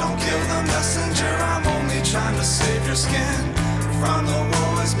 Don't kill the messenger, I'm only trying to save your skin from the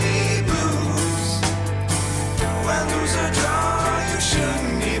woe is me blues. When lose or draw, you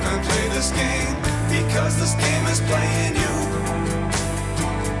shouldn't even play this game, because this game is playing you.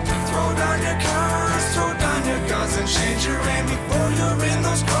 Throw down your cards, throw down your guns, and change your aim before you're in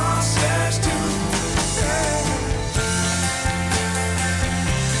those crosshairs too. Yeah.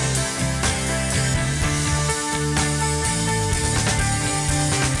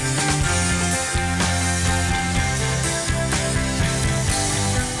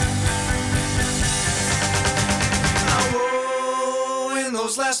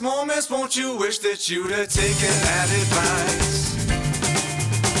 Those last moments, won't you wish that you'd have taken that advice?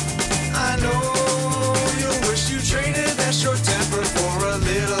 I know you wish you traded that short temper for a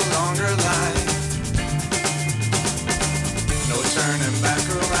little longer life. No turning back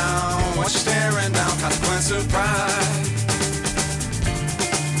around once you're staring down, consequence of pride.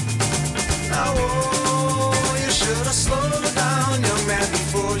 Now, oh, you should have slowed down, young man,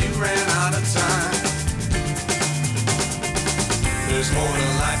 before you ran out of time. There's more to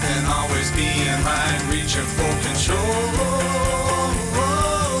life than always being right, reaching for control.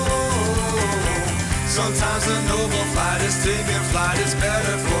 Sometimes a noble flight is taking flight, it's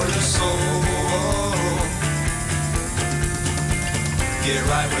better for your soul. Get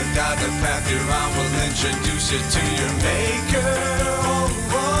right with God, the path you're on will introduce you to your maker.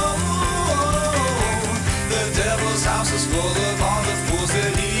 The devil's house is full of all the fools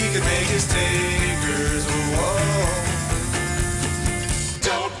that he could make his takers.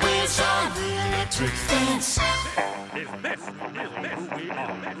 Don't whiz on the electric fence.